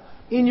stuff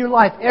in your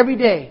life every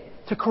day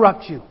to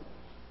corrupt you.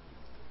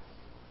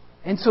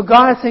 And so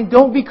God is saying,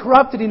 don't be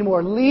corrupted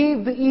anymore.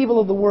 Leave the evil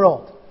of the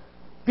world.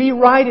 Be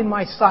right in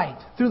my sight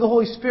through the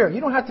Holy Spirit.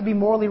 You don't have to be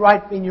morally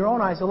right in your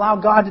own eyes. Allow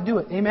God to do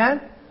it.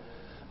 Amen?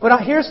 But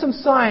here's some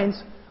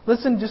signs.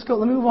 Listen, let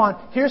me move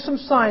on. Here's some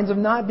signs of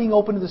not being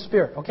open to the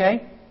Spirit.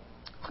 Okay?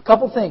 A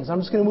couple things. I'm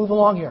just going to move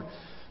along here.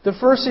 The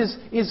first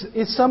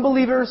is some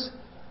believers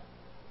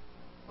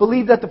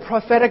believe that the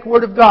prophetic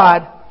Word of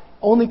God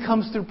only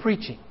comes through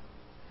preaching.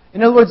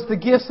 In other words, the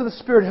gifts of the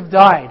Spirit have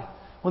died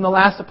when the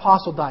last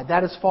apostle died.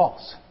 That is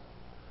false.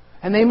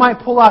 And they might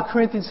pull out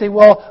Corinthians and say,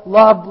 well,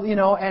 love,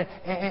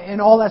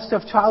 and all that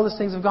stuff, childish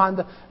things have gone.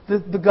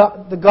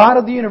 The God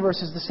of the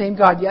universe is the same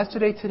God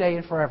yesterday, today,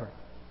 and forever.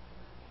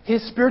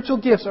 His spiritual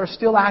gifts are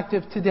still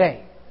active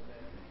today.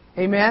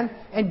 Amen?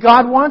 And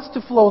God wants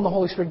to flow in the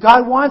Holy Spirit.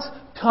 God wants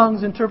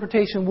tongues,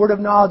 interpretation, word of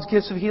knowledge,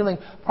 gifts of healing,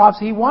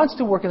 prophecy. He wants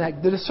to work in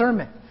that, the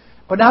discernment.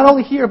 But not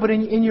only here, but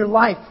in your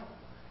life,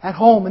 at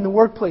home, in the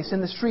workplace,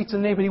 in the streets,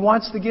 in the neighborhood. He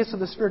wants the gifts of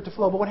the Spirit to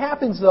flow. But what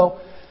happens, though,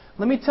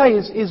 let me tell you,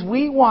 is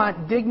we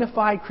want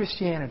dignified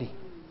Christianity.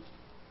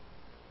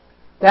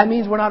 That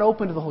means we're not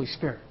open to the Holy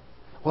Spirit.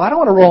 Well, I don't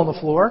want to roll on the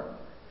floor.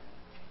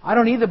 I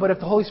don't either, but if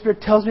the Holy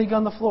Spirit tells me to get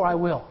on the floor, I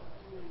will.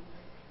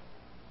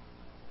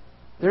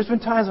 There's been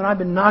times when I've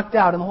been knocked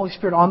out in the Holy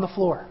Spirit on the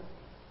floor.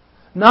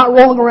 Not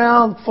rolling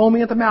around,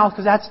 foaming at the mouth,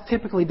 because that's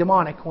typically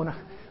demonic.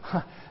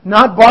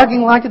 Not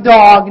barking like a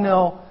dog,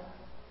 no.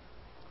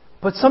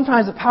 But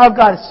sometimes the power of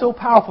God is so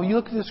powerful. You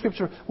look at the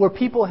Scripture where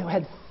people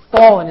had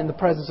fallen in the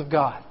presence of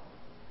God.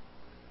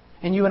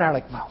 And you and I are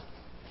like, well,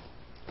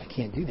 I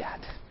can't do that.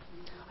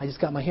 I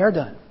just got my hair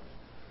done.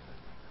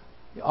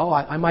 Oh,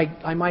 I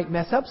might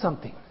mess up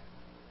something.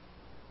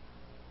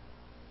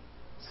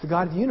 It's the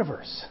God of the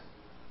universe.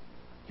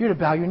 You're to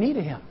bow your knee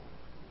to Him.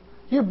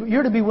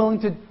 You're to be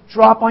willing to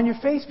drop on your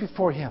face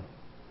before Him.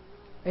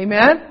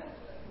 Amen?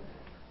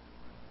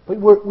 But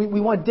we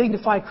want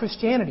dignified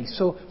Christianity.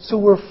 So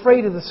we're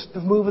afraid of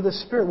the move of the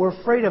Spirit. We're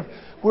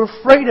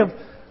afraid of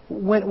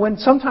when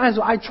sometimes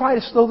I try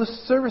to slow the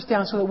service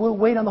down so that we'll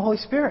wait on the Holy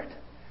Spirit.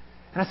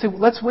 And I say, well,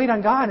 let's wait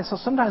on God. And so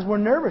sometimes we're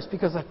nervous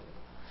because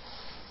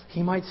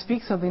He might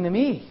speak something to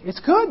me. It's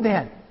good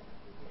then.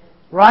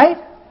 Right?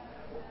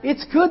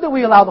 It's good that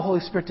we allow the Holy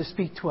Spirit to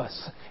speak to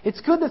us.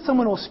 It's good that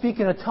someone will speak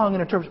in a tongue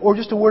and interpret, or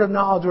just a word of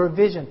knowledge or a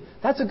vision.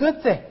 That's a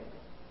good thing.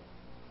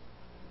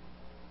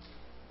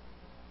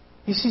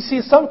 You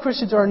see, some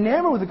Christians are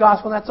enamored with the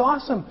gospel, and that's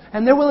awesome.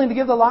 And they're willing to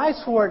give their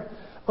lives for it,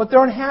 but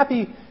they're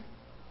unhappy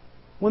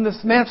when the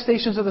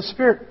manifestations of the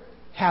Spirit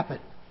happen.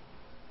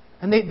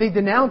 And they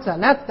denounce that.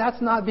 And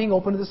that's not being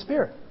open to the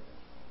Spirit.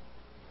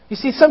 You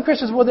see, some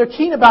Christians, they're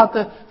keen about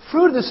the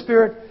fruit of the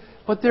Spirit,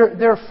 but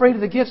they're afraid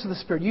of the gifts of the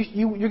Spirit.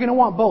 You're going to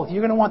want both.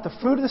 You're going to want the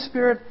fruit of the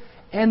Spirit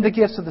and the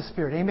gifts of the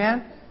Spirit.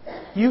 Amen?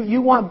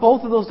 You want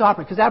both of those to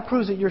operate because that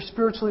proves that you're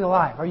spiritually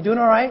alive. Are you doing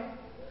all right?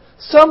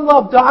 Some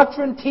love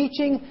doctrine,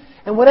 teaching,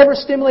 and whatever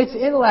stimulates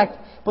the intellect,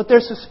 but they're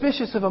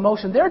suspicious of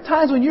emotion. There are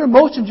times when your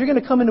emotions, you're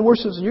going to come into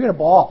worship and you're going to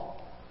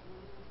bawl.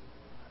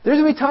 There's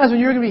going to be times when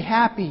you're going to be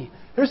happy.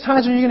 There's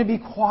times when you're going to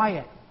be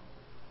quiet.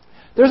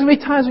 There's going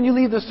to be times when you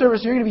leave the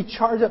service, you're going to be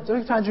charged up.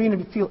 There's times when you're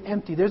going to feel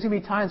empty. There's going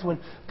to be times when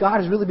God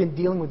has really been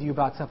dealing with you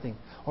about something,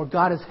 or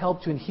God has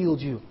helped you and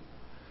healed you.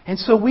 And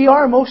so we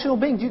are emotional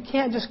beings. You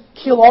can't just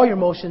kill all your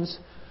emotions.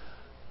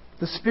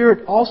 The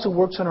Spirit also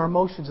works on our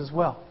emotions as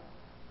well.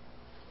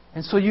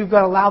 And so you've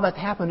got to allow that to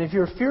happen. If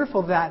you're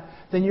fearful of that,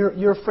 then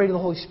you're afraid of the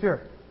Holy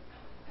Spirit.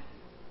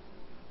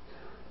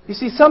 You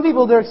see, some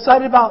people, they're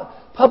excited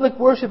about public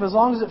worship as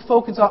long as it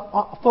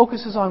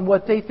focuses on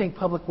what they think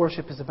public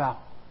worship is about.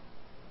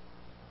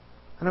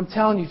 And I'm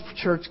telling you,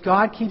 church,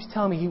 God keeps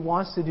telling me He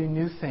wants to do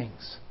new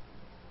things.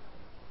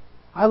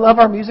 I love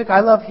our music.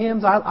 I love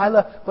hymns.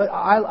 But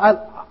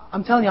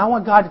I'm telling you, I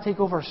want God to take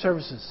over our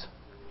services.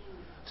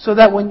 So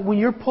that when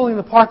you're pulling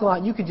the parking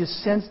lot, you can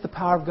just sense the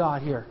power of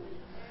God here.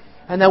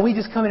 And that we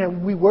just come in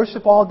and we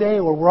worship all day,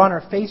 or we're on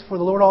our face for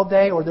the Lord all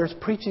day, or there's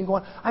preaching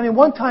going. I mean,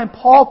 one time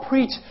Paul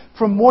preached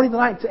from morning to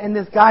night, and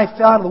this guy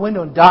fell out of the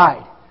window and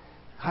died.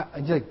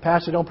 He's like,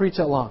 Pastor, don't preach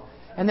that long.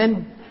 And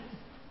then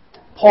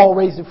Paul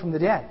raised him from the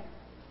dead.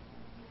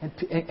 And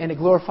it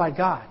glorified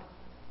God.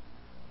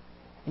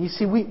 And you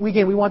see,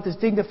 we want this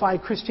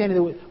dignified Christianity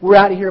that we're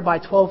out of here by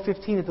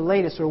 12:15 at the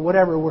latest, or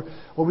whatever,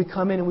 or we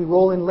come in and we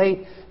roll in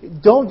late.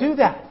 Don't do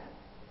that.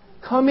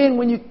 Come in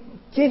when you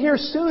get here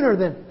sooner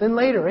than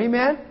later.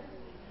 Amen?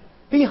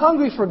 Be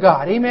hungry for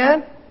God.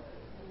 Amen?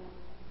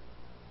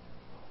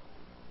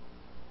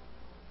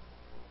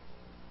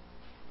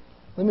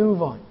 Let me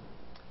move on.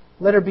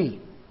 Letter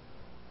B.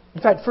 In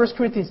fact, 1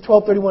 Corinthians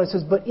 12:31, it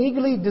says, "But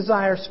eagerly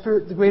desire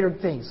the greater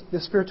things," the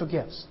spiritual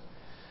gifts.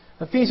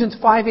 Ephesians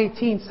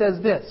 5:18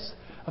 says this.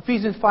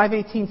 Ephesians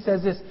 5:18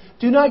 says this,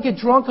 "Do not get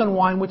drunk on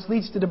wine, which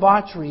leads to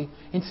debauchery.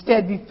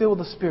 Instead, be filled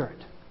with the Spirit."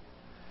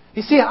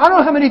 You see, I don't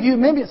know how many of you,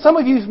 maybe some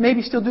of you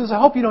maybe still do this. I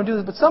hope you don't do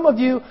this. But some of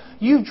you,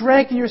 you've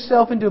drank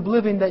yourself into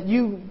oblivion that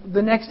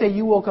the next day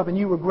you woke up and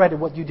you regretted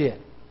what you did.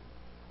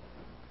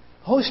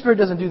 The Holy Spirit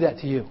doesn't do that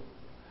to you.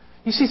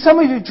 You see, some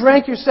of you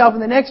drank yourself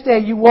and the next day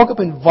you woke up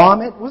and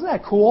vomit. Wasn't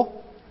that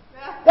cool?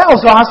 That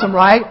was awesome,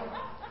 right?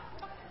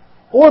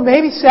 Or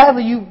maybe,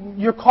 sadly,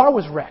 your car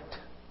was wrecked.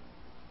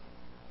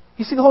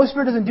 You see, the Holy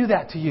Spirit doesn't do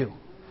that to you.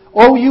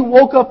 Or you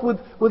woke up with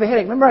a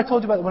headache. Remember I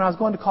told you about when I was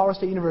going to Colorado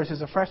State University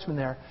as a freshman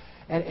there,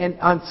 and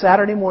on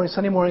Saturday mornings,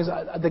 Sunday mornings,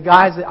 the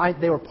guys,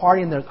 they were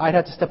partying. I'd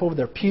have to step over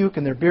their puke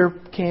and their beer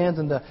cans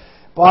and the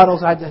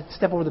bottles. I'd have to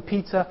step over the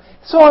pizza.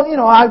 So,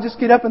 I'd just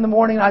get up in the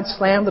morning and I'd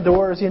slam the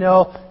doors,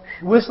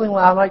 whistling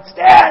loud, like,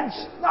 "Stench!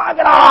 Knock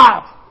it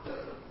off!"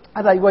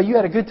 I thought, well, you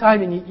had a good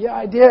time, and yeah,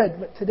 I did,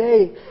 but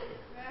today,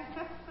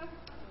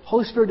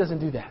 Holy Spirit doesn't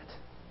do that.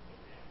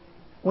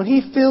 When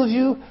He fills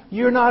you,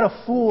 you're not a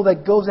fool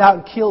that goes out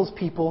and kills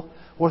people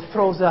or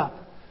throws up.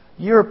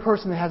 You're a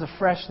person that has a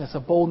freshness, a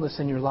boldness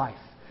in your life.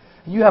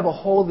 You have a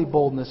holy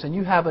boldness, and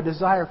you have a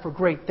desire for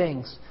great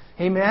things.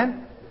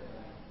 Amen?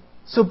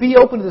 So be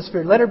open to the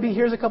Spirit. Let her be.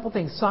 Here's a couple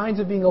things. Signs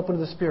of being open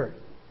to the Spirit.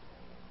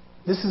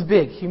 This is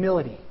big.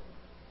 Humility.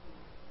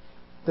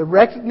 The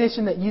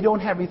recognition that you don't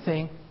have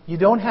everything,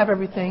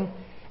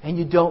 and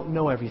you don't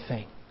know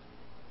everything.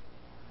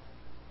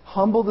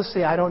 Humble to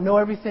say, I don't know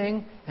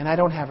everything, and I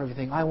don't have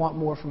everything. I want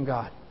more from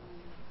God.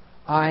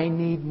 I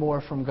need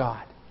more from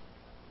God.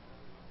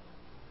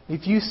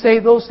 If you say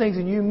those things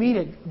and you mean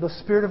it, the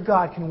Spirit of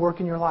God can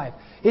work in your life.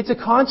 It's a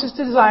conscious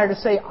desire to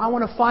say, I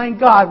want to find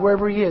God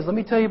wherever He is. Let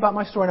me tell you about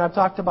my story, and I've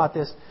talked about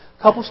this.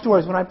 A couple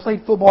stories. When I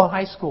played football in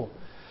high school,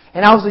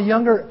 and I was a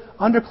younger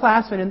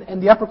underclassman,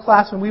 and the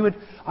upperclassmen,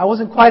 I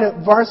wasn't quite a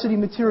varsity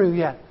material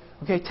yet.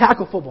 Okay,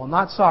 tackle football,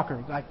 not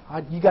soccer.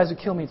 You guys would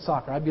kill me in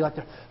soccer. I'd be like,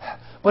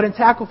 but in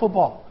tackle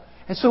football.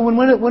 And so when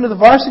one of the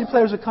varsity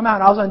players would come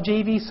out, I was on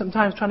JV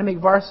sometimes trying to make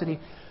varsity.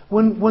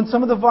 When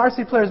some of the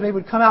varsity players maybe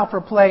would come out for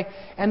a play,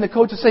 and the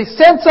coach would say,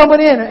 "Send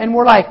somebody in," and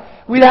we'd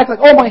act like,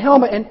 "Oh, my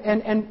helmet!"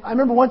 And I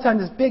remember one time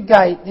this big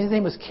guy, his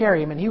name was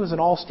Kerry, and he was an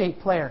all-state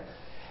player.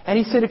 And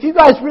he said, if you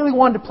guys really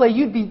wanted to play,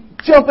 you'd be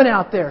jumping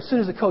out there as soon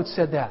as the coach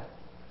said that.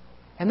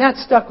 And that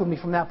stuck with me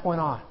from that point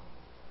on.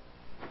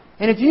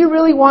 And if you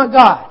really want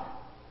God,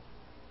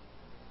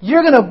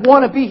 you're going to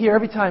want to be here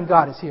every time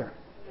God is here.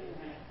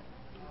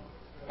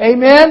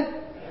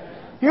 Amen?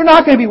 You're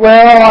not going to be,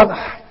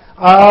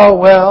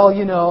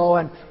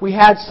 and we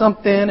had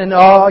something, and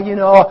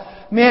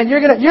man, you're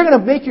going to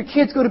make your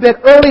kids go to bed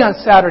early on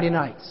Saturday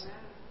nights.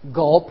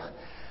 Gulp.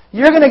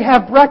 You're going to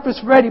have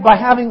breakfast ready by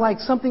having like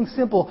something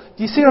simple.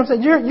 Do you see what I'm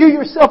saying? You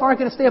yourself aren't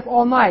going to stay up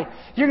all night.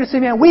 You're going to say,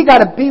 man, we got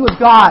to be with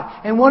God.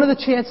 And one of the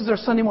chances are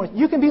Sunday mornings.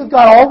 You can be with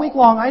God all week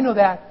long. I know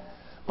that.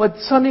 But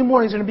Sunday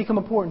mornings are going to become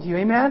important to you.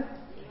 Amen?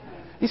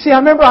 You see, I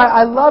remember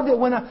I loved it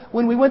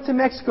when we went to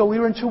Mexico. We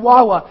were in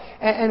Chihuahua,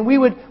 and we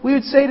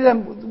would say to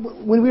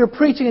them when we were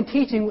preaching and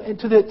teaching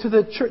to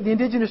the church, the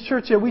indigenous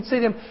church there. We'd say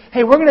to them,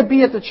 "Hey, we're going to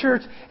be at the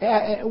church.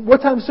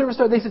 What time does service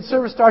start?" They said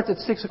service starts at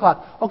 6:00.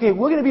 Okay,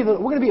 we're going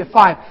to be at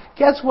 5.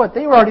 Guess what?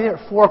 They were already there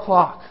at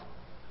 4:00.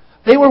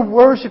 They were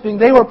worshiping.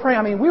 They were praying.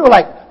 I mean, we'd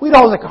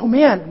always like, oh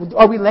man,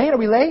 are we late? Are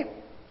we late?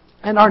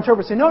 And our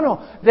interpreter said,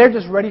 no, they're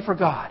just ready for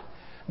God.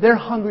 They're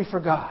hungry for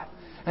God.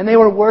 And they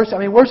were worship. I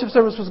mean, worship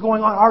service was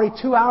going on already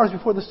 2 hours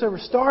before the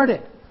service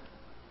started.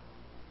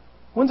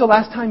 When's the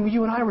last time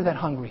you and I were that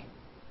hungry?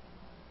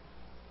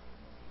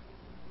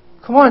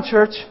 Come on,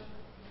 church.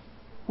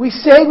 We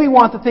say we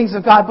want the things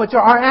of God, but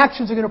our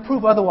actions are going to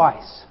prove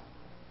otherwise.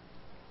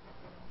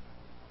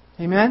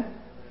 Amen?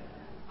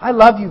 I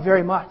love you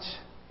very much.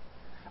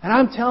 And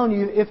I'm telling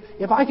you,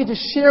 if I could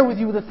just share with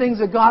you the things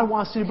that God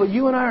wants to do, but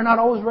you and I are not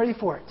always ready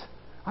for it.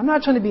 I'm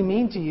not trying to be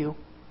mean to you.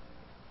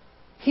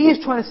 He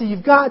is trying to say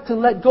you've got to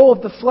let go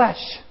of the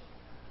flesh.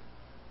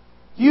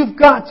 You've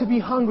got to be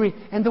hungry.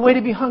 And the way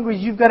to be hungry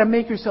is you've got to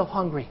make yourself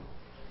hungry.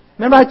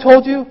 Remember I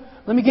told you,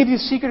 let me give you a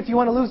secret if you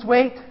want to lose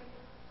weight.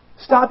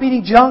 Stop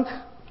eating junk.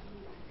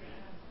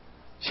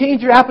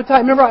 Change your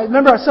appetite.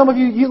 Remember some of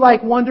you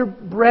like Wonder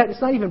Bread. It's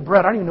not even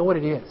bread. I don't even know what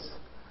it is.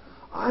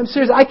 I'm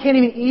serious. I can't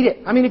even eat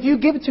it. I mean, if you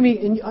give it to me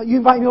and you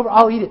invite me over,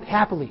 I'll eat it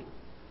happily.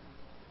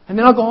 And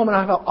then I'll go home and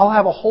I'll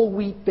have a whole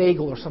wheat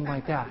bagel or something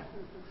like that.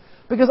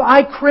 Because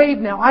I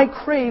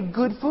crave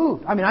good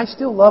food. I mean, I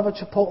still love a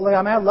Chipotle.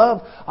 I mean,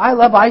 I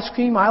love ice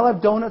cream. I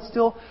love donuts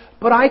still.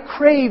 But I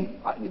crave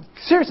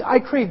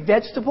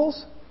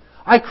vegetables.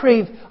 I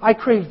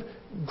crave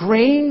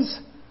grains.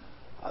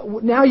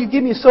 Now you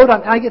give me a soda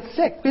and I get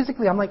sick.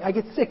 Physically, I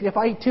get sick. If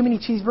I eat too many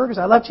cheeseburgers,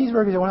 I love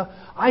cheeseburgers.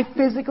 I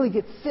physically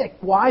get sick.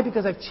 Why?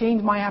 Because I've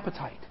changed my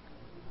appetite.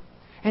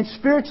 And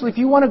spiritually, if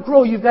you want to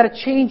grow, you've got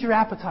to change your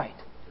appetite.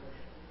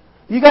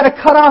 You've got to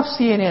cut off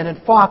CNN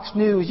and Fox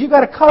News. You've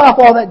got to cut off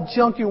all that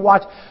junk you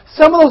watch.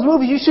 Some of those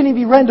movies you shouldn't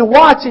even be ready to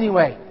watch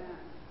anyway.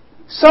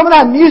 Some of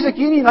that music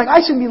you need, I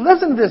shouldn't be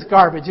listening to this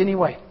garbage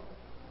anyway.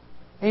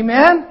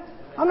 Amen?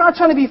 I'm not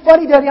trying to be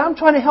funny, Daddy. I'm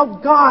trying to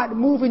help God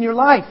move in your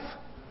life.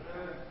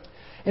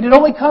 And it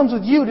only comes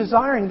with you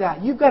desiring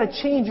that. You've got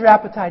to change your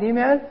appetite.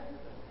 Amen?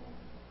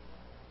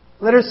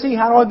 Let her see,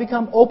 how do I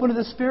become open to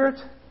the Spirit?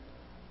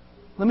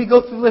 Let me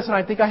go through the list, and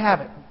I think I have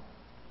it.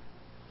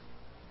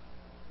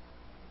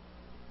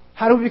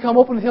 How do we become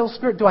open to the Holy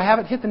Spirit? Do I have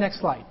it? Hit the next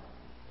slide.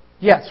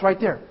 Yes, right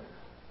there.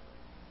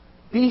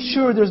 Be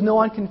sure there's no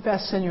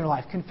unconfessed sin in your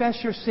life. Confess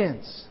your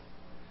sins.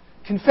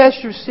 Confess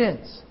your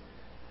sins.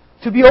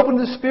 To be open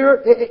to the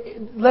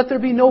Spirit, let there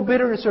be no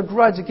bitterness or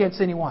grudge against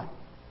anyone.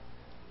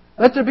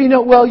 Let there be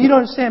no, well, you don't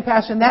understand,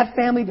 Pastor, and that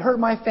family hurt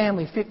my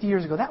family 50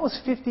 years ago. That was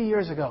 50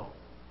 years ago.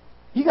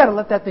 You got to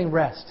let that thing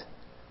rest.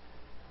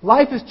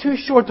 Life is too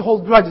short to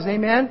hold grudges.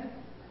 Amen?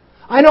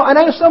 I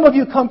know some of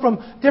you come from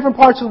different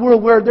parts of the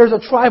world where there's a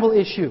tribal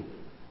issue.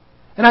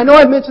 And I know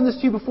I've mentioned this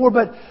to you before,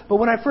 but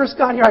when I first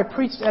got here, I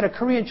preached at a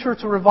Korean church,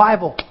 a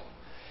revival.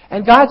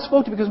 And God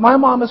spoke to me because my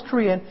mom is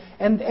Korean,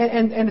 and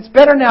it's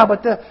better now,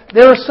 but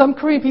there are some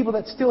Korean people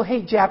that still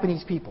hate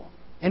Japanese people,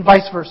 and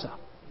vice versa,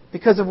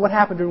 because of what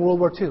happened during World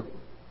War II.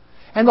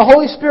 And the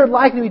Holy Spirit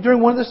likened me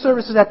during one of the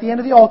services at the end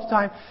of the altar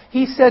time.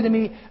 He said to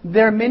me,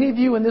 there are many of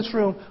you in this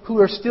room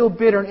who are still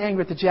bitter and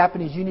angry at the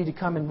Japanese. You need to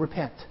come and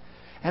repent.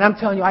 And I'm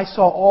telling you, I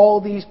saw all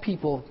these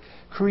people,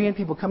 Korean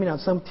people, coming out,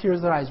 some tears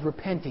in their eyes,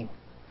 repenting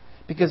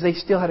because they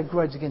still had a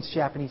grudge against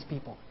Japanese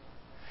people.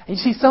 And you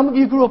see, some of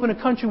you grew up in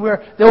a country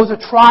where there was a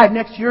tribe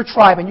next to your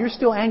tribe and you're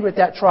still angry at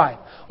that tribe.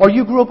 Or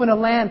you grew up in a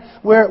land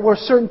where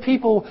certain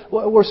people,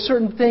 where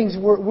certain things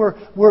were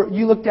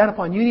you looked down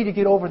upon. You need to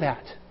get over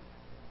that.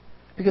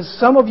 Because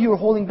some of you are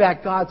holding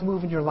back God's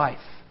move in your life.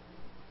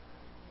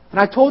 And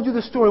I told you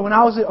the story. When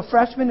I was a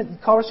freshman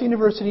at Colorado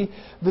University,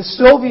 the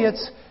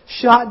Soviets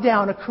shot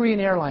down a Korean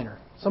airliner.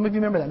 Some of you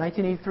remember that,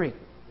 1983.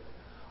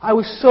 I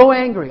was so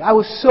angry. I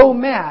was so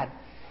mad.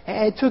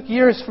 And it took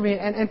years for me.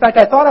 And in fact,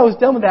 I thought I was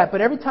done with that.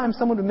 But every time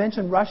someone would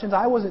mention Russians,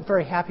 I wasn't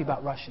very happy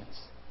about Russians.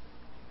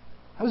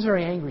 I was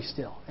very angry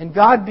still. And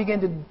God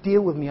began to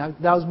deal with me. I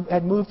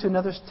had moved to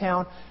another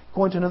town,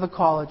 going to another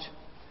college.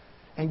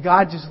 And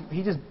God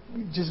He just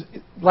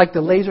like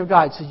the laser of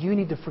God, said, you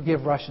need to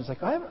forgive Russians.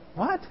 Like,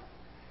 what?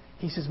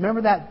 He says,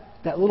 remember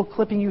that little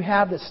clipping you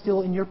have that's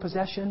still in your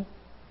possession?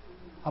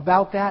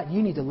 About that,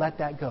 you need to let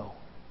that go.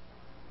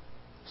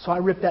 So I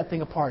ripped that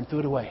thing apart and threw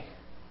it away.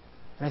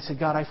 And I said,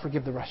 God, I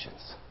forgive the Russians.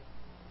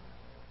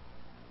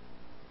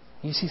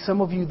 You see,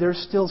 some of you,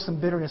 there's still some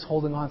bitterness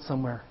holding on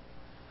somewhere.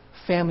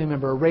 Family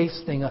member, a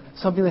race thing,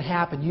 something that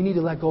happened. You need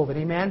to let go of it.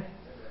 Amen?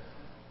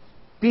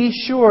 Be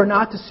sure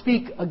not to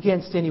speak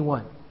against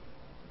anyone.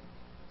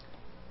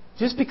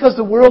 Just because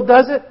the world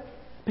does it,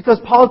 because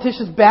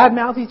politicians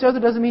badmouth each other,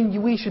 doesn't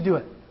mean we should do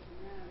it.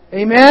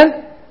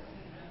 Amen?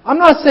 I'm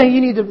not saying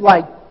you need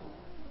to,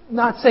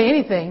 not say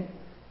anything,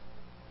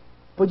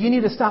 but you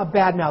need to stop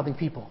badmouthing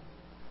people.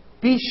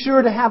 Be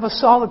sure to have a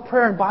solid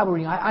prayer and Bible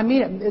reading. I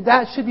mean it.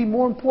 That should be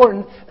more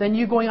important than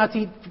you going out to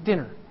eat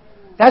dinner.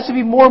 That should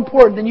be more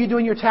important than you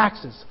doing your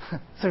taxes.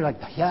 So you're like,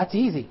 yeah, that's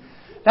easy.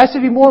 That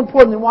should be more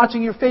important than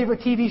watching your favorite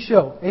TV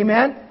show.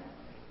 Amen?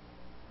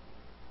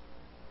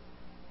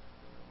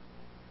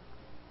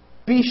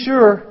 Be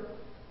sure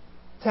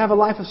to have a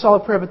life of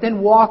solid prayer, but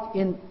then walk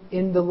in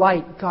the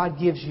light God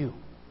gives you.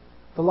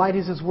 The light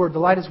is His Word. The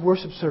light is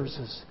worship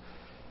services.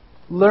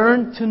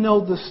 Learn to know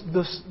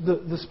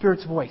the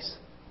Spirit's voice.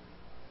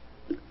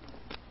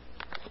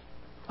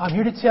 I'm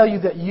here to tell you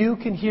that you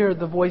can hear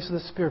the voice of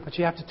the Spirit, but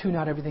you have to tune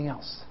out everything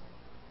else.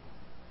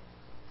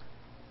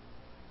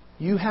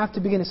 You have to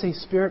begin to say,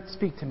 Spirit,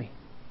 speak to me.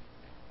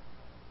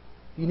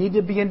 You need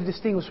to begin to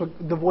distinguish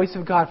the voice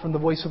of God from the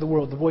voice of the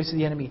world, the voice of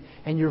the enemy,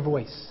 and your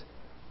voice.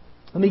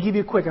 Let me give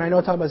you a quick, and I know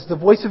I'm talking about this. The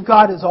voice of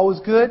God is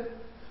always good.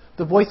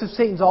 The voice of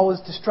Satan is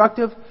always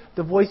destructive.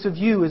 The voice of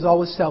you is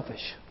always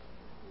selfish.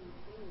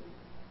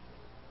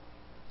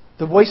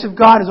 The voice of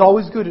God is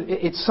always good.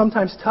 It's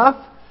sometimes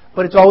tough,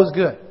 but it's always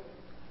good.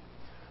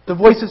 The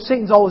voice of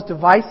Satan is always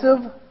divisive.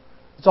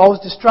 It's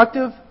always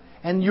destructive.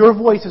 And your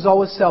voice is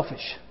always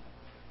selfish.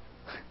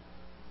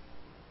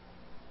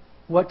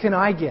 What can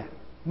I get?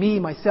 Me,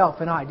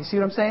 myself, and I. Do you see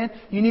what I'm saying?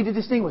 You need to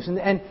distinguish.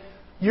 And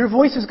your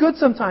voice is good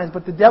sometimes,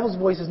 but the devil's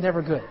voice is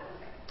never good.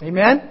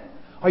 Amen?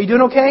 Are you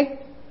doing okay?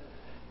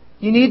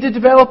 You need to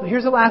develop,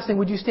 here's the last thing.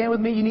 Would you stand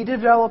with me? You need to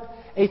develop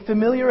a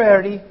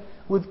familiarity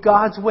with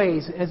God's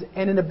ways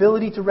and an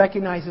ability to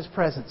recognize His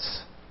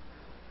presence.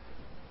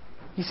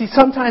 You see,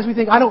 sometimes we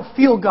think, I don't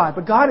feel God,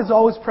 but God is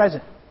always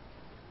present.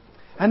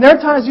 And there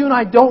are times you and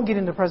I don't get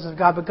into the presence of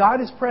God, but God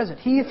is present.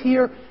 He is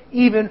here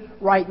even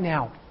right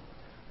now.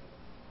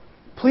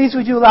 Please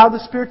would you allow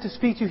the Spirit to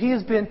speak to you.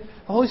 The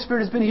Holy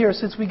Spirit has been here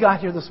since we got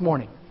here this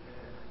morning.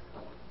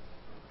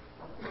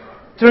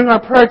 During our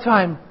prayer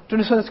time,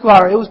 during the Sunday school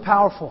hour, it was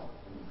powerful.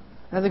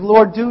 And I think,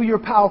 Lord, do your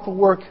powerful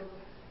work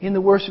in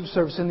the worship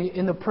service,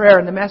 in the prayer,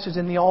 in the message,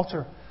 in the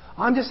altar.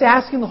 I'm just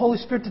asking the Holy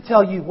Spirit to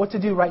tell you what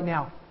to do right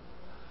now.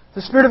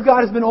 The Spirit of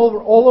God has been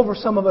all over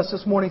some of us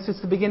this morning since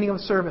the beginning of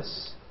the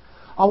service.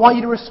 I want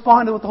you to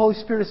respond to what the Holy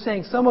Spirit is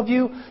saying. Some of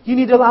you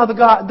need to allow the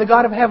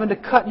God of heaven to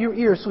cut your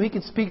ears so He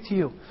can speak to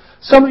you.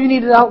 Some of you need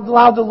to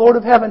allow the Lord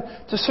of heaven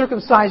to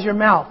circumcise your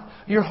mouth,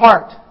 your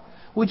heart.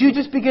 Would you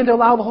just begin to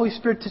allow the Holy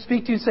Spirit to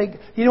speak to you and say,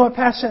 you know what,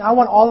 Pastor, I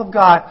want all of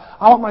God.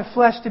 I want my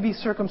flesh to be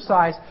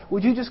circumcised.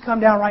 Would you just come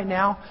down right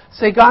now?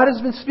 Say, God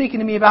has been speaking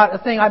to me about a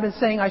thing I've been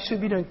saying I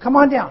should be doing. Come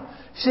on down.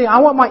 Say, I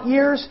want my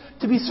ears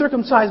to be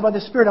circumcised by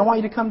the Spirit. I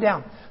want you to come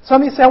down.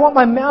 Some of you say, I want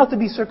my mouth to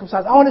be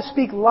circumcised. I want to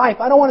speak life.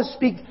 I don't want to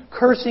speak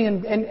cursing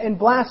and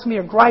blasphemy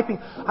or griping.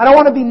 I don't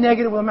want to be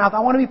negative with my mouth. I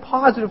want to be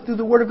positive through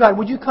the Word of God.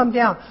 Would you come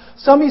down?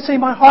 Some of you say,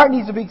 my heart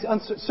needs to be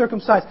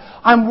circumcised.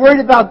 I'm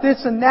worried about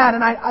this and that,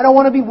 and I don't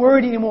want to be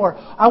worried anymore.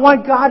 I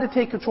want God to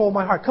take control of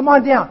my heart. Come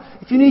on down.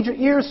 If you need your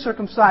ears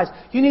circumcised,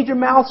 you need your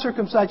mouth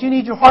circumcised, you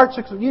need your heart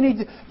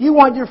circumcised, you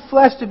want your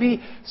flesh to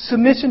be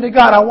submission to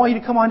God, I want you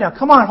to come on down.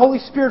 Come on, Holy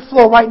Spirit,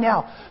 flow right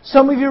now.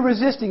 Some of you are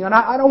resisting, and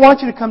I don't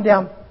want you to come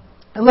down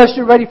unless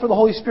you're ready for the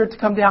Holy Spirit to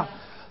come down.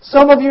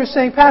 Some of you are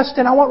saying, Pastor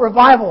Stan, I want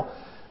revival,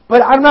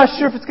 but I'm not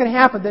sure if it's going to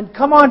happen. Then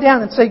come on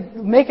down and say,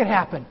 make it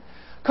happen.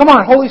 Come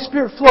on, Holy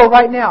Spirit, flow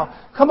right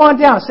now. Come on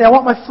down. Say, I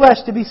want my flesh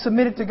to be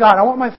submitted to God. I want my